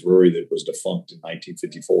 1890s brewery that was defunct in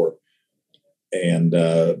 1954, and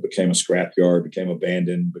became a scrapyard, became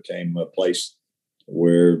abandoned, became a place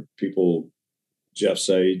where people, Jeff's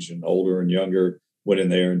age and older and younger, went in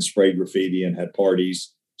there and sprayed graffiti and had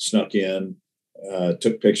parties, snuck in,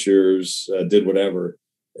 took pictures, did whatever.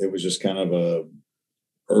 It was just kind of a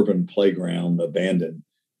urban playground, abandoned,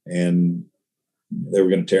 and they were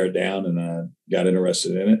going to tear it down, and I got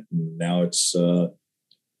interested in it. And now it's the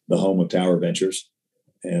home of Tower Ventures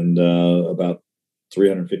and about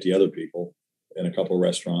 350 other people, and a couple of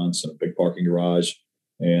restaurants and a big parking garage,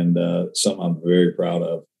 and something I'm very proud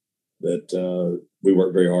of that we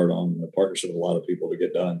work very hard on, a partnership with a lot of people to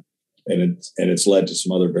get done. And it's led to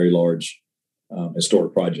some other very large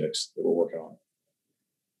historic projects that we're working on.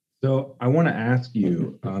 So I want to ask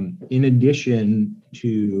you, in addition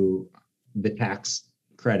to the tax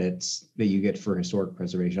credits that you get for historic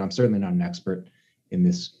preservation, I'm certainly not an expert in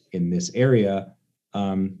this area.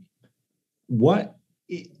 What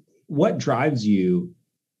drives you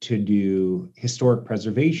to do historic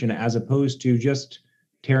preservation as opposed to just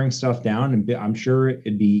tearing stuff down? And I'm sure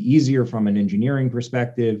it'd be easier from an engineering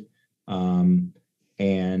perspective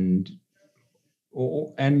and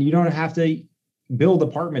you don't have to build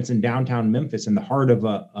apartments in downtown Memphis in the heart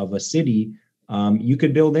of a city. You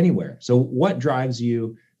could build anywhere. So what drives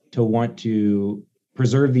you to want to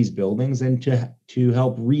preserve these buildings and to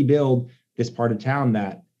help rebuild this part of town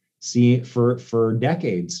that for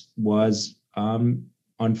decades was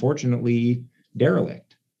unfortunately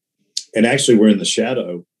derelict? And actually, we're in the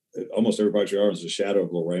shadow. Almost every project is in the shadow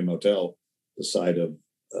of Lorraine Motel, the site of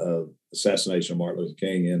assassination of Martin Luther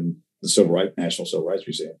King, in the National Civil Rights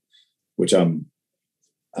Museum, which I'm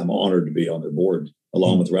honored to be on their board,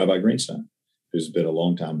 along with Rabbi Greenstein, who's been a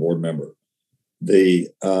longtime board member.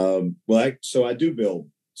 So I do build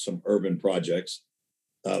some urban projects,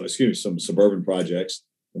 some suburban projects.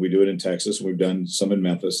 We do it in Texas, and we've done some in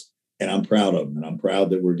Memphis, and I'm proud of them. And I'm proud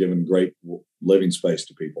that we're giving great living space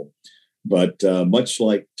to people. But much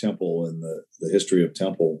like Temple and the history of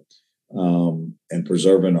Temple and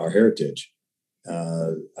preserving our heritage,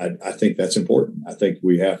 I think that's important. I think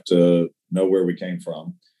we have to know where we came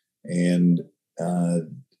from, and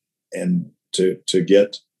to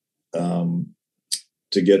get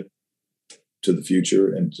to the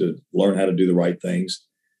future and to learn how to do the right things.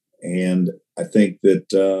 And I think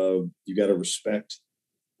that you got to respect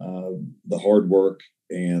the hard work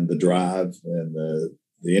and the drive and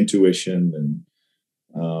the intuition and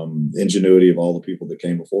ingenuity of all the people that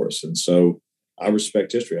came before us. And so I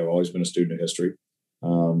respect history. I've always been a student of history.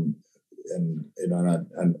 And I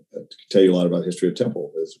can tell you a lot about the history of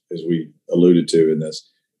Temple, as we alluded to in this.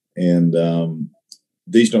 And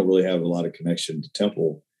these don't really have a lot of connection to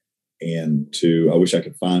Temple I wish I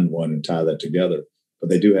could find one and tie that together, but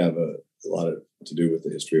they do have a lot to do with the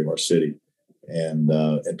history of our city and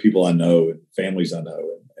people I know and families I know.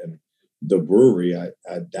 And the brewery, I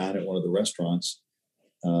dine at one of the restaurants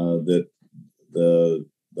that the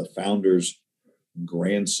founder's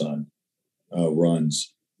grandson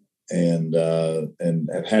runs, and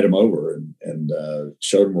I've had him over and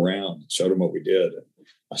showed him around, showed him what we did.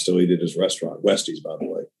 I still eat at his restaurant, Westie's, by the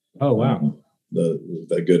way. Oh, wow.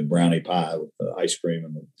 The good brownie pie with the ice cream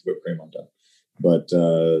and the whipped cream on top. But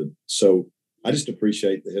so I just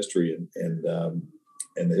appreciate the history and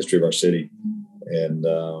the history of our city, and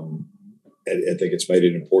I think it's made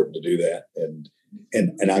it important to do that. And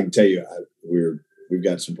I can tell you, we've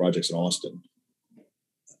got some projects in Austin,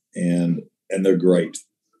 and they're great.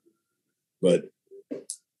 But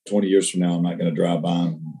 20 years from now, I'm not going to drive by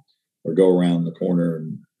them or go around the corner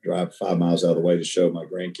and drive 5 miles out of the way to show my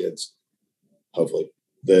grandkids, hopefully,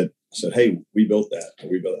 that I said, "Hey, we built that."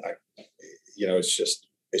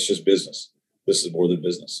 It's just business. This is more than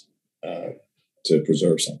business to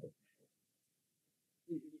preserve something.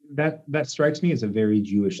 That strikes me as a very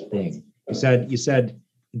Jewish thing. You said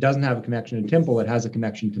it doesn't have a connection to Temple. It has a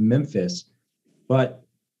connection to Memphis, but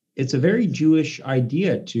it's a very Jewish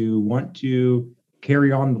idea to want to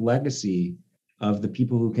carry on the legacy of the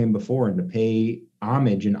people who came before and to pay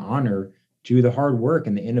homage and honor to the hard work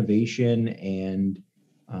and the innovation and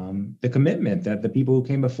the commitment that the people who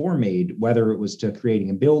came before made, whether it was to creating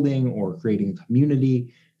a building or creating a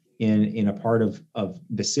community in a part of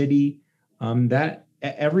the city. That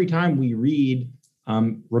every time we read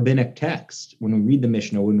rabbinic text, when we read the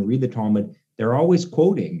Mishnah, when we read the Talmud, they're always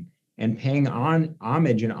quoting and paying on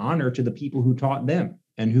homage and honor to the people who taught them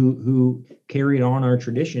and who carried on our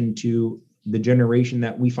tradition to the generation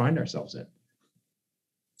that we find ourselves in.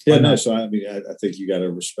 Yeah, no. So I think you got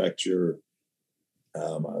to respect your.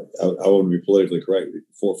 I wouldn't be politically correct.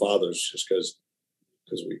 Forefathers, just because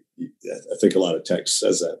I think a lot of text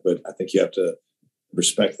says that, but I think you have to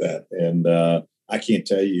respect that. And I can't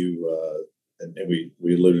tell you. And we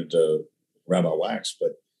alluded to Rabbi Wax,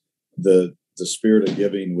 but the spirit of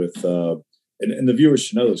giving with and the viewers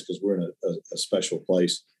should know this because we're in a special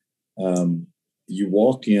place. You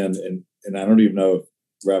walk in, and I don't even know if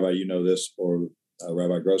Rabbi, you know this, or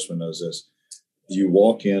Rabbi Grossman knows this. You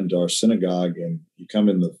walk into our synagogue and you come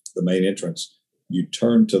in the main entrance, you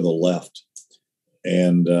turn to the left,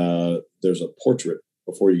 and there's a portrait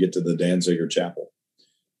before you get to the Danziger Chapel.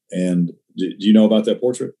 And do you know about that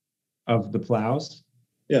portrait? Of the Plows?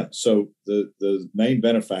 Yeah. So the main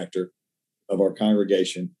benefactor of our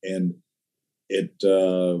congregation, and it,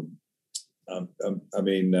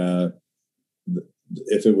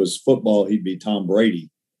 if it was football, he'd be Tom Brady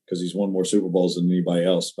because he's won more Super Bowls than anybody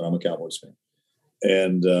else, but I'm a Cowboys fan.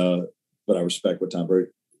 And, but I respect what Tom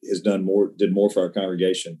Brady did more for our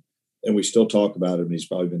congregation. And we still talk about him. He's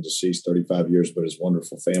probably been deceased 35 years, but his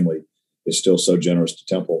wonderful family is still so generous to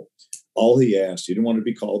Temple. All he asked, he didn't want to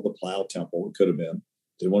be called the Plow Temple. It could have been.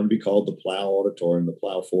 Didn't want to be called the Plow Auditorium, the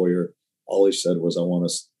Plow Foyer. All he said was, I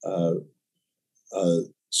want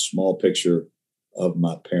small picture of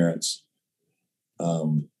my parents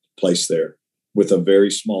placed there with a very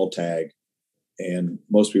small tag, and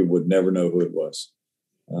most people would never know who it was.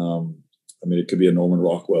 I mean, it could be a Norman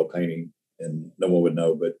Rockwell painting, and no one would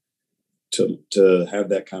know. But to have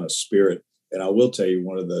that kind of spirit, and I will tell you,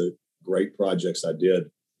 one of the great projects I did,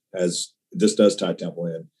 as this does tie Temple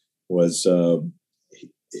in, was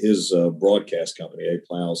his broadcast company, A.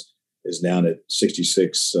 Plows, is down at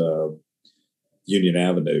 66 Union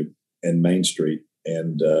Avenue and Main Street.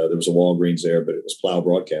 And there was a Walgreens there, but it was Plow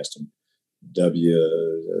Broadcasting, WNPS,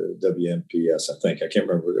 I think. I can't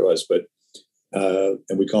remember what it was, but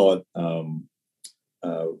and we call it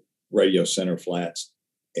Radio Center Flats.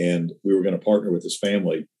 And we were going to partner with his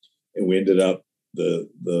family, and we ended up the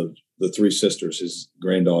three sisters, his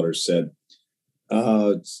granddaughters, said,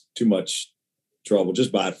 "It's too much trouble.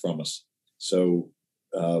 Just buy it from us." So,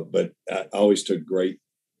 but I always took great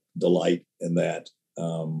delight in that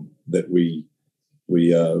that we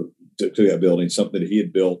took that building, something that he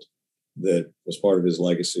had built that was part of his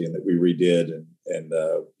legacy, and that we redid and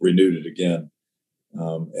renewed it again,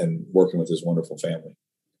 and working with his wonderful family.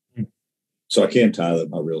 So I can tie that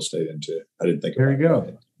my real estate into it. I didn't think There about you go.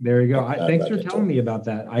 that. There you go. Thanks for telling me about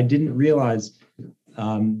that. I didn't realize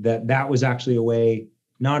that was actually a way,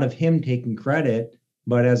 not of him taking credit,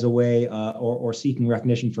 but as a way or seeking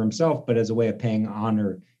recognition for himself, but as a way of paying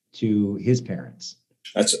honor to his parents.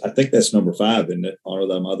 I think that's number 5, isn't it? Honor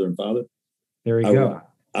thy mother and father. There you go.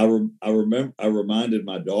 I reminded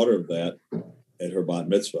my daughter of that at her bat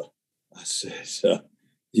mitzvah. I said,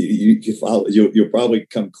 you follow, you'll probably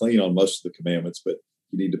come clean on most of the commandments, but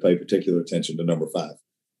you need to pay particular attention to number 5.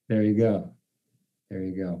 There you go. There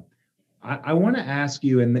you go. I want to ask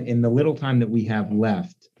you in the little time that we have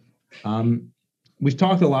left, we've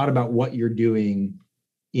talked a lot about what you're doing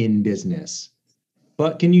in business,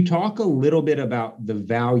 but can you talk a little bit about the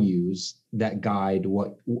values that guide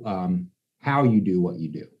how you do what you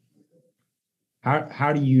do?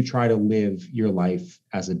 How do you try to live your life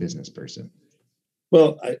as a business person?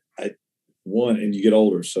 Well, I one, and you get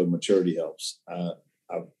older, so maturity helps. I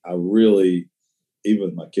really, even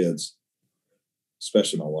with my kids,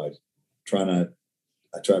 especially my wife, I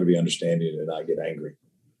try to be understanding and not get angry.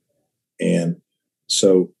 And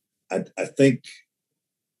so I think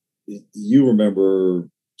you remember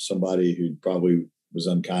somebody who probably was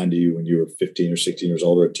unkind to you when you were 15 or 16 years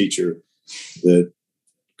old, or a teacher that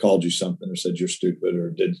called you something or said you're stupid, or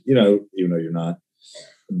did, even though you're not,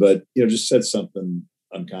 but, just said something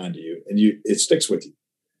unkind to you, and it sticks with you.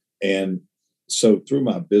 And so through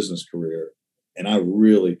my business career, and I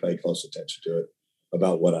really pay close attention to it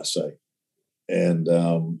about what I say. And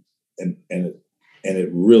it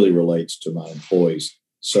really relates to my employees.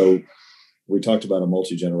 So we talked about a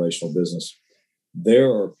multi-generational business. There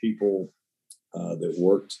are people that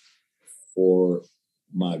worked for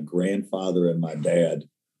my grandfather and my dad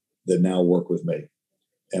that now work with me.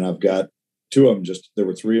 And I've got 2 of them. There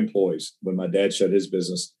were 3 employees. When my dad shut his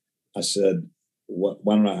business, I said,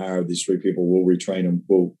 why don't I hire these 3 people? We'll retrain them.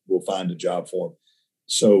 We'll find a job for them.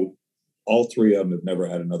 So all 3 of them have never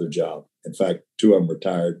had another job. In fact, 2 of them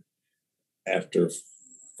retired after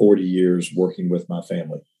 40 years working with my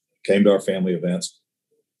family. Came to our family events.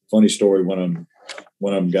 Funny story, one of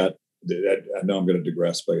them got, I know I'm going to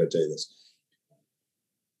digress, but I got to tell you this.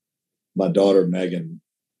 My daughter, Megan,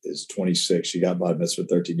 is 26. She got bat mitzvah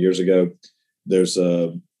 13 years ago. There's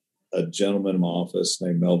a gentleman in my office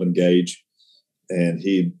named Melvin Gage, and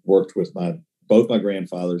he worked with both my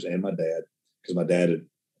grandfathers and my dad, because my dad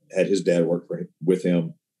had his dad work with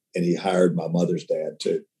him, and he hired my mother's dad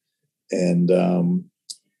too. And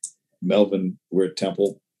Melvin, we're at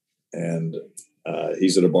Temple, and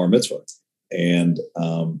he's at a bar mitzvah, and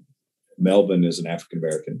Melvin is an African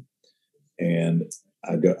American, and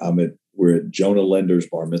we're at Jonah Lender's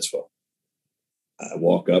bar mitzvah. I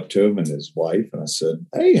walk up to him and his wife, and I said,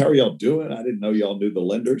 "Hey, how are y'all doing? I didn't know y'all knew the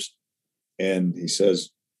Lenders." And he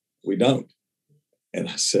says, "We don't." And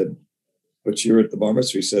I said, "But you're at the bar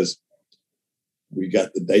mitzvah." He says, "We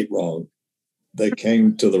got the date wrong. They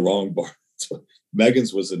came to the wrong bar mitzvah."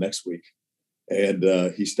 Megan's was the next week, and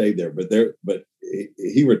he stayed there. But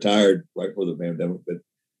he retired right before the pandemic.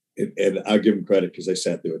 And I'll give him credit because they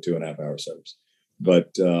sat through a 2.5-hour service.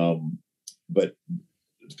 But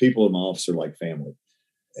people in my office are like family,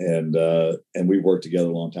 and we worked together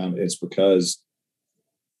a long time. It's because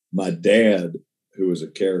my dad, who was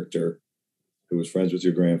a character, who was friends with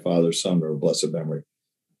your grandfather, Sumner, of blessed memory,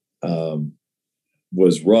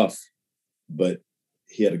 was rough, but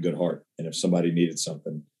he had a good heart. And if somebody needed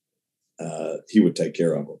something, he would take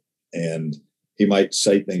care of them. And he might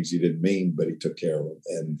say things he didn't mean, but he took care of them.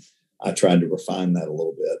 And I tried to refine that a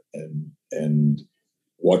little bit and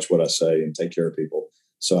watch what I say and take care of people.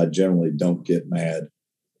 So I generally don't get mad,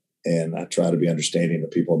 and I try to be understanding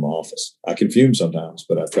of people in my office. I can fume sometimes,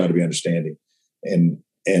 but I try to be understanding, and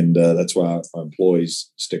that's why our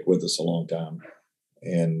employees stick with us a long time,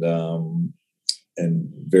 and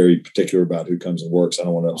very particular about who comes and works. I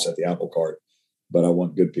don't want to upset the apple cart, but I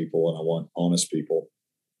want good people, and I want honest people,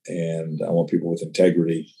 and I want people with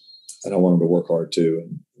integrity, and I want them to work hard too,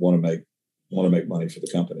 and want to make money for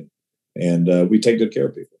the company, and we take good care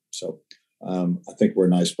of people. So I think we're a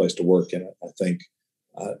nice place to work, and I think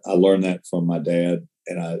I learned that from my dad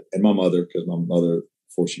and my mother, because my mother,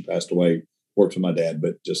 before she passed away, worked with my dad,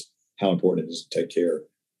 but just how important it is to take care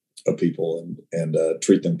of people and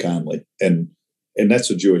treat them kindly, and that's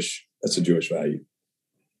a Jewish value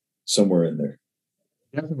somewhere in there.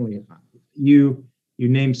 Definitely. You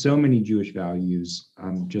name so many Jewish values.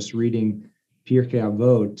 Just reading Pirkei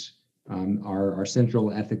Avot, our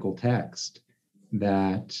central ethical text,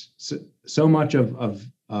 that so much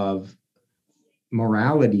of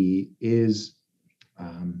morality is,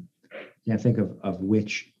 can't think of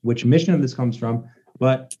which mission this comes from,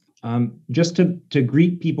 but just to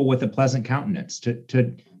greet people with a pleasant countenance,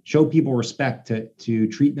 to show people respect, to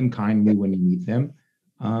treat them kindly when you meet them,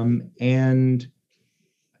 and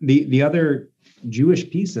the other Jewish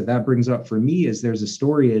piece that brings up for me is there's a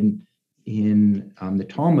story in the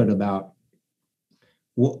Talmud about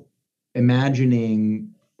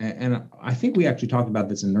imagining, and I think we actually talked about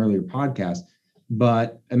this in an earlier podcast,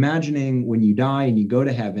 but imagining when you die and you go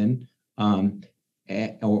to heaven,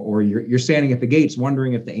 or you're standing at the gates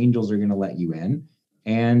wondering if the angels are going to let you in,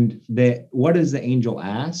 and what does the angel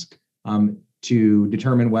ask to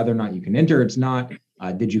determine whether or not you can enter? It's not,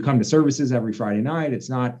 did you come to services every Friday night? It's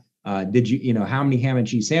not, did you how many ham and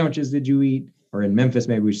cheese sandwiches did you eat? Or in Memphis,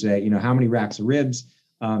 maybe we should say, how many racks of ribs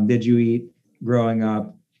did you eat growing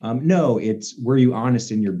up? No, it's, were you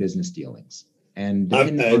honest in your business dealings? And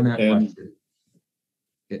depending on that question.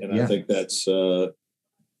 I think that's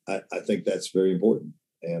I think that's very important,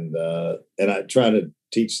 and I try to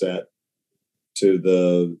teach that to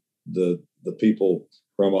the people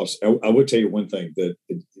from us. I would tell you one thing, that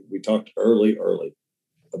we talked early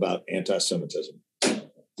about anti-Semitism,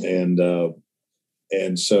 and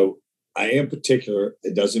so I am particular.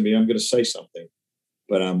 It doesn't mean I'm going to say something,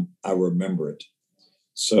 but I remember it.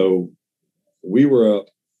 So we were up,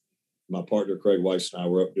 my partner Craig Weiss and I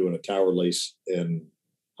were up doing a tower lease in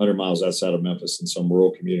 100 miles outside of Memphis in some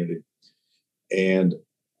rural community, and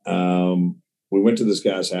we went to this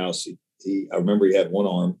guy's house. I remember he had one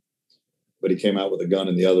arm, but he came out with a gun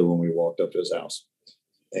in the other when we walked up to his house,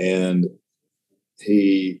 and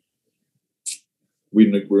we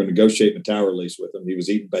were negotiating a tower lease with him. He was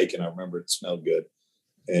eating bacon. I remember it smelled good,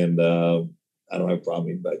 and I don't have a problem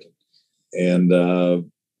eating bacon. And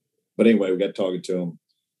but anyway, we got talking to him,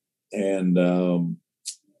 and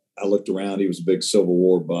I looked around. He was a big Civil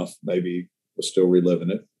War buff, maybe was still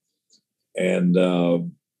reliving it, and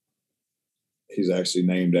he's actually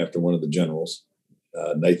named after one of the generals,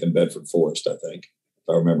 Nathan Bedford Forrest, I think, if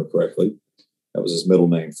I remember correctly. That was his middle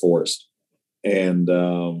name, Forrest, and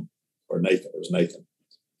or Nathan. It was Nathan,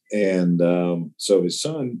 and so his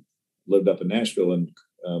son lived up in Nashville, and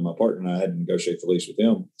my partner and I had to negotiate the lease with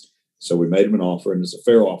him. So we made him an offer, and it's a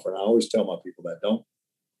fair offer. And I always tell my people that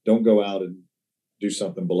don't go out and do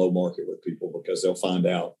something below market with people, because they'll find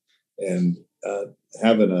out. And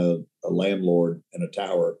having a landlord and a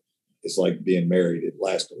tower is like being married. It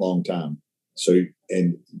lasts a long time. So,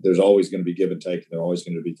 and there's always going to be give and take, and there are always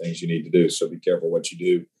going to be things you need to do. So be careful what you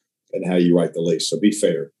do and how you write the lease. So be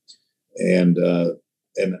fair. And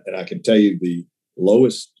I can tell you the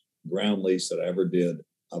lowest ground lease that I ever did,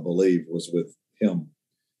 I believe, was with him.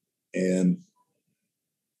 And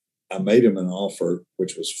I made him an offer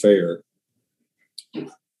which was fair,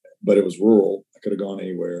 but it was rural. I could have gone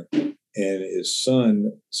anywhere. And his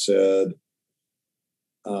son said,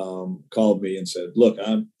 called me and said, "Look,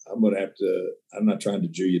 I'm going to have to, I'm not trying to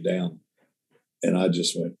Jew you down." And I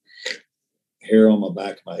just went, hair on my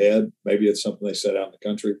back of my head. Maybe it's something they said out in the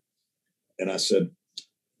country. And I said,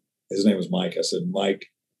 his name was Mike. I said, "Mike,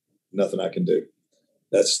 nothing I can do.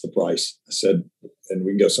 That's the price." I said, "And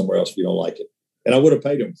we can go somewhere else if you don't like it." And I would have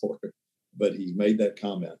paid him for it, but he made that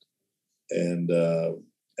comment. And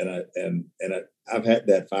I've had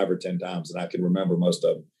that 5 or 10 times, and I can remember most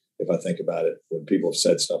of them if I think about it, when people have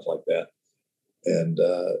said stuff like that. And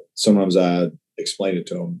sometimes I explain it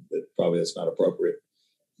to them that probably that's not appropriate,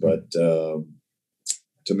 but to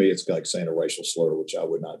me, it's like saying a racial slur, which I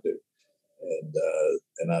would not do.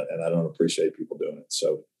 And I don't appreciate people doing it.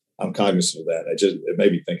 So I'm cognizant of that. It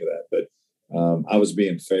made me think of that. I was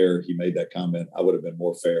being fair. He made that comment. I would have been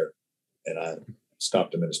more fair, and I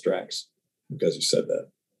stopped him in his tracks because he said that.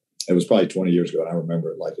 It was probably 20 years ago, and I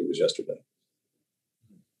remember it like it was yesterday.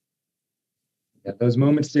 Yeah, those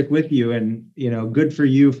moments stick with you, and good for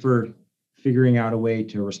you for figuring out a way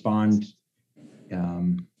to respond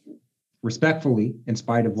respectfully in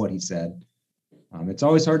spite of what he said. It's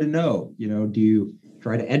always hard to know. Do you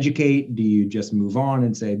try to educate? Do you just move on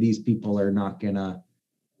and say these people are not gonna?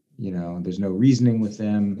 There's no reasoning with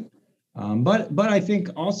them. But I think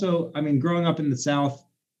also, growing up in the South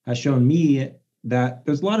has shown me that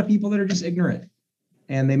there's a lot of people that are just ignorant,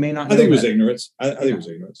 and they may not know. I think it was ignorance. I think it was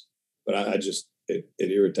ignorance, but I just it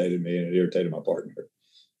irritated me, and it irritated my partner.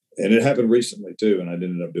 And it happened recently too, and I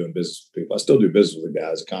ended up doing business with people. I still do business with a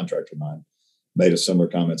guy as a contractor of mine. Made a similar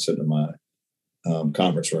comment sitting in my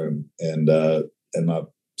conference room, and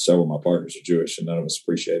several of my partners are Jewish, and none of us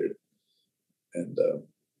appreciated it. And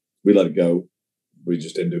we let it go. We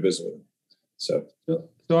just didn't do business with them.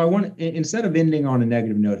 So I want, instead of ending on a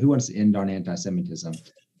negative note, who wants to end on anti-Semitism?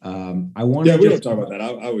 I want. Yeah, we don't talk about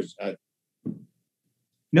that.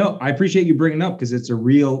 No, I appreciate you bringing it up because it's a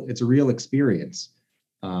real experience,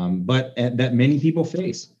 but that many people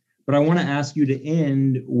face. But I want to ask you to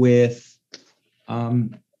end with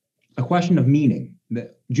a question of meaning.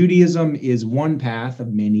 That Judaism is one path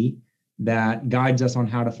of many that guides us on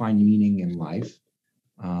how to find meaning in life.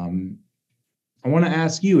 I want to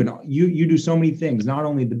ask you, and you do so many things, not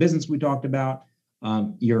only the business we talked about,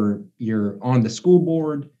 you're on the school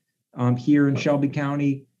board here in Shelby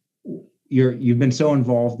County. You've been so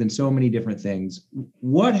involved in so many different things.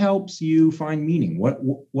 What helps you find meaning?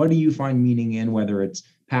 What do you find meaning in, whether it's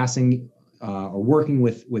passing or working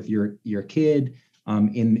with your kid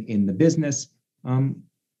in the business?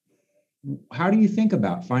 How do you think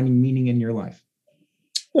about finding meaning in your life?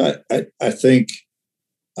 I think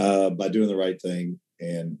by doing the right thing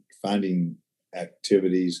and finding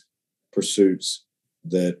activities, pursuits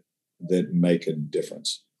that make a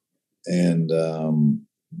difference. And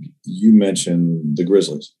you mentioned the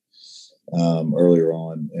Grizzlies earlier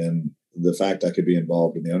on, and the fact I could be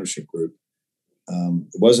involved in the ownership group.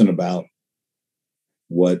 It wasn't about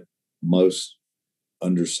what most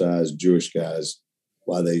undersized Jewish guys,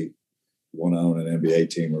 why they want to own an NBA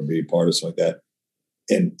team or be part of something like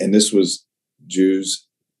that. And this was Jews,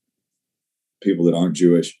 people that aren't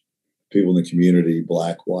Jewish, people in the community,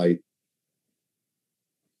 black, white.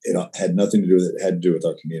 It had nothing to do with it. It had to do with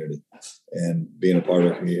our community and being a part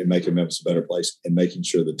of our community and making Memphis a better place and making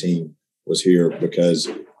sure the team was here, because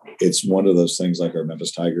it's one of those things like our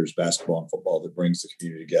Memphis Tigers basketball and football that brings the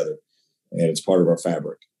community together, and it's part of our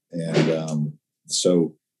fabric. And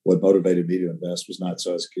so what motivated me to invest was not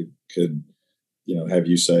so as could have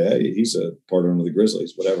you say, hey, he's a part owner of the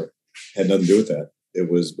Grizzlies, whatever. Had nothing to do with that. It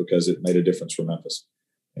was because it made a difference for Memphis.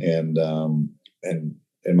 And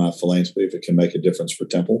in my philanthropy, if it can make a difference for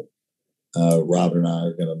Temple, Robin and I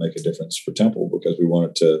are going to make a difference for Temple, because we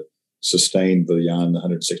wanted to sustain beyond the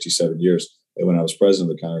 167 years. And when I was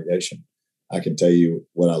president of the congregation, I can tell you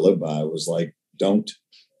what I lived by was like,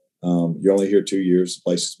 you're only here 2 years. The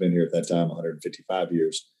place has been here at that time 155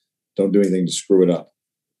 years. Don't do anything to screw it up.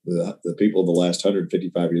 The people of the last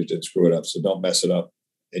 155 years didn't screw it up. So don't mess it up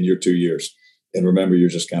in your 2 years. And remember, you're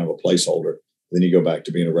just kind of a placeholder. Then you go back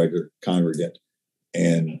to being a regular congregant.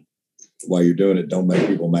 And while you're doing it, don't make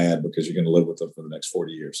people mad, because you're going to live with them for the next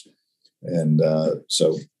 40 years. And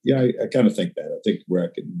so, yeah, I kind of think that. I think where I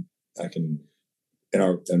can,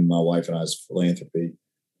 in my wife and I's philanthropy,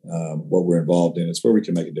 what we're involved in, it's where we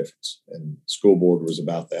can make a difference. And school board was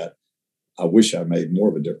about that. I wish I made more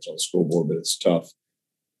of a difference on the school board, but it's tough.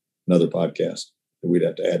 Another podcast that we'd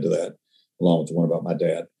have to add to that, along with the one about my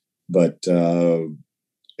dad. But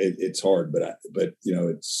it's hard, but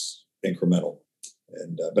it's incremental.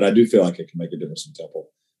 And but I do feel like I can make a difference in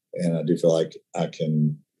Temple, and I do feel like I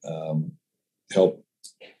can help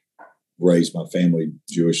raise my family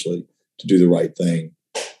Jewishly to do the right thing,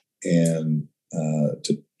 and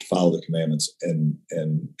to follow the commandments,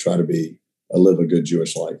 and try to live a good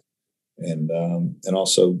Jewish life, and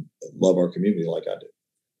also love our community like I do.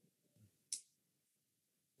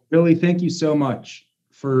 Billy, thank you so much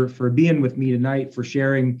for being with me tonight, for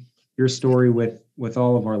sharing your story with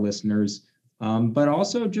all of our listeners, but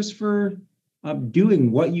also just for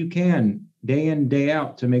doing what you can day in, day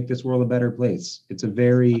out to make this world a better place. It's a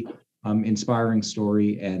very inspiring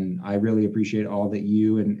story, and I really appreciate all that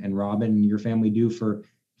you and Robin and your family do for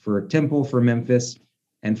Temple, for Memphis,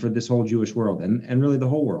 and for this whole Jewish world, and really the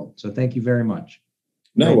whole world. So thank you very much.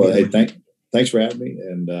 No, well, hey, thanks for having me,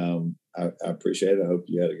 and I appreciate it. I hope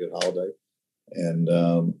you had a good holiday, and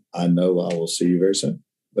I know I will see you very soon.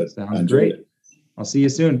 But I Sounds enjoyed great. it. I'll see you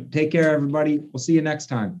soon. Take care, everybody. We'll see you next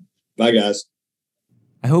time. Bye, guys.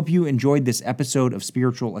 I hope you enjoyed this episode of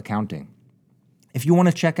Spiritual Accounting. If you want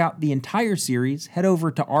to check out the entire series, head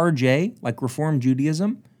over to RJ, like Reformed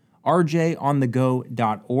Judaism,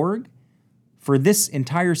 rjonthego.org, for this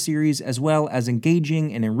entire series, as well as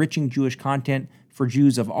engaging and enriching Jewish content for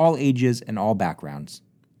Jews of all ages and all backgrounds.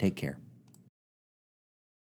 Take care.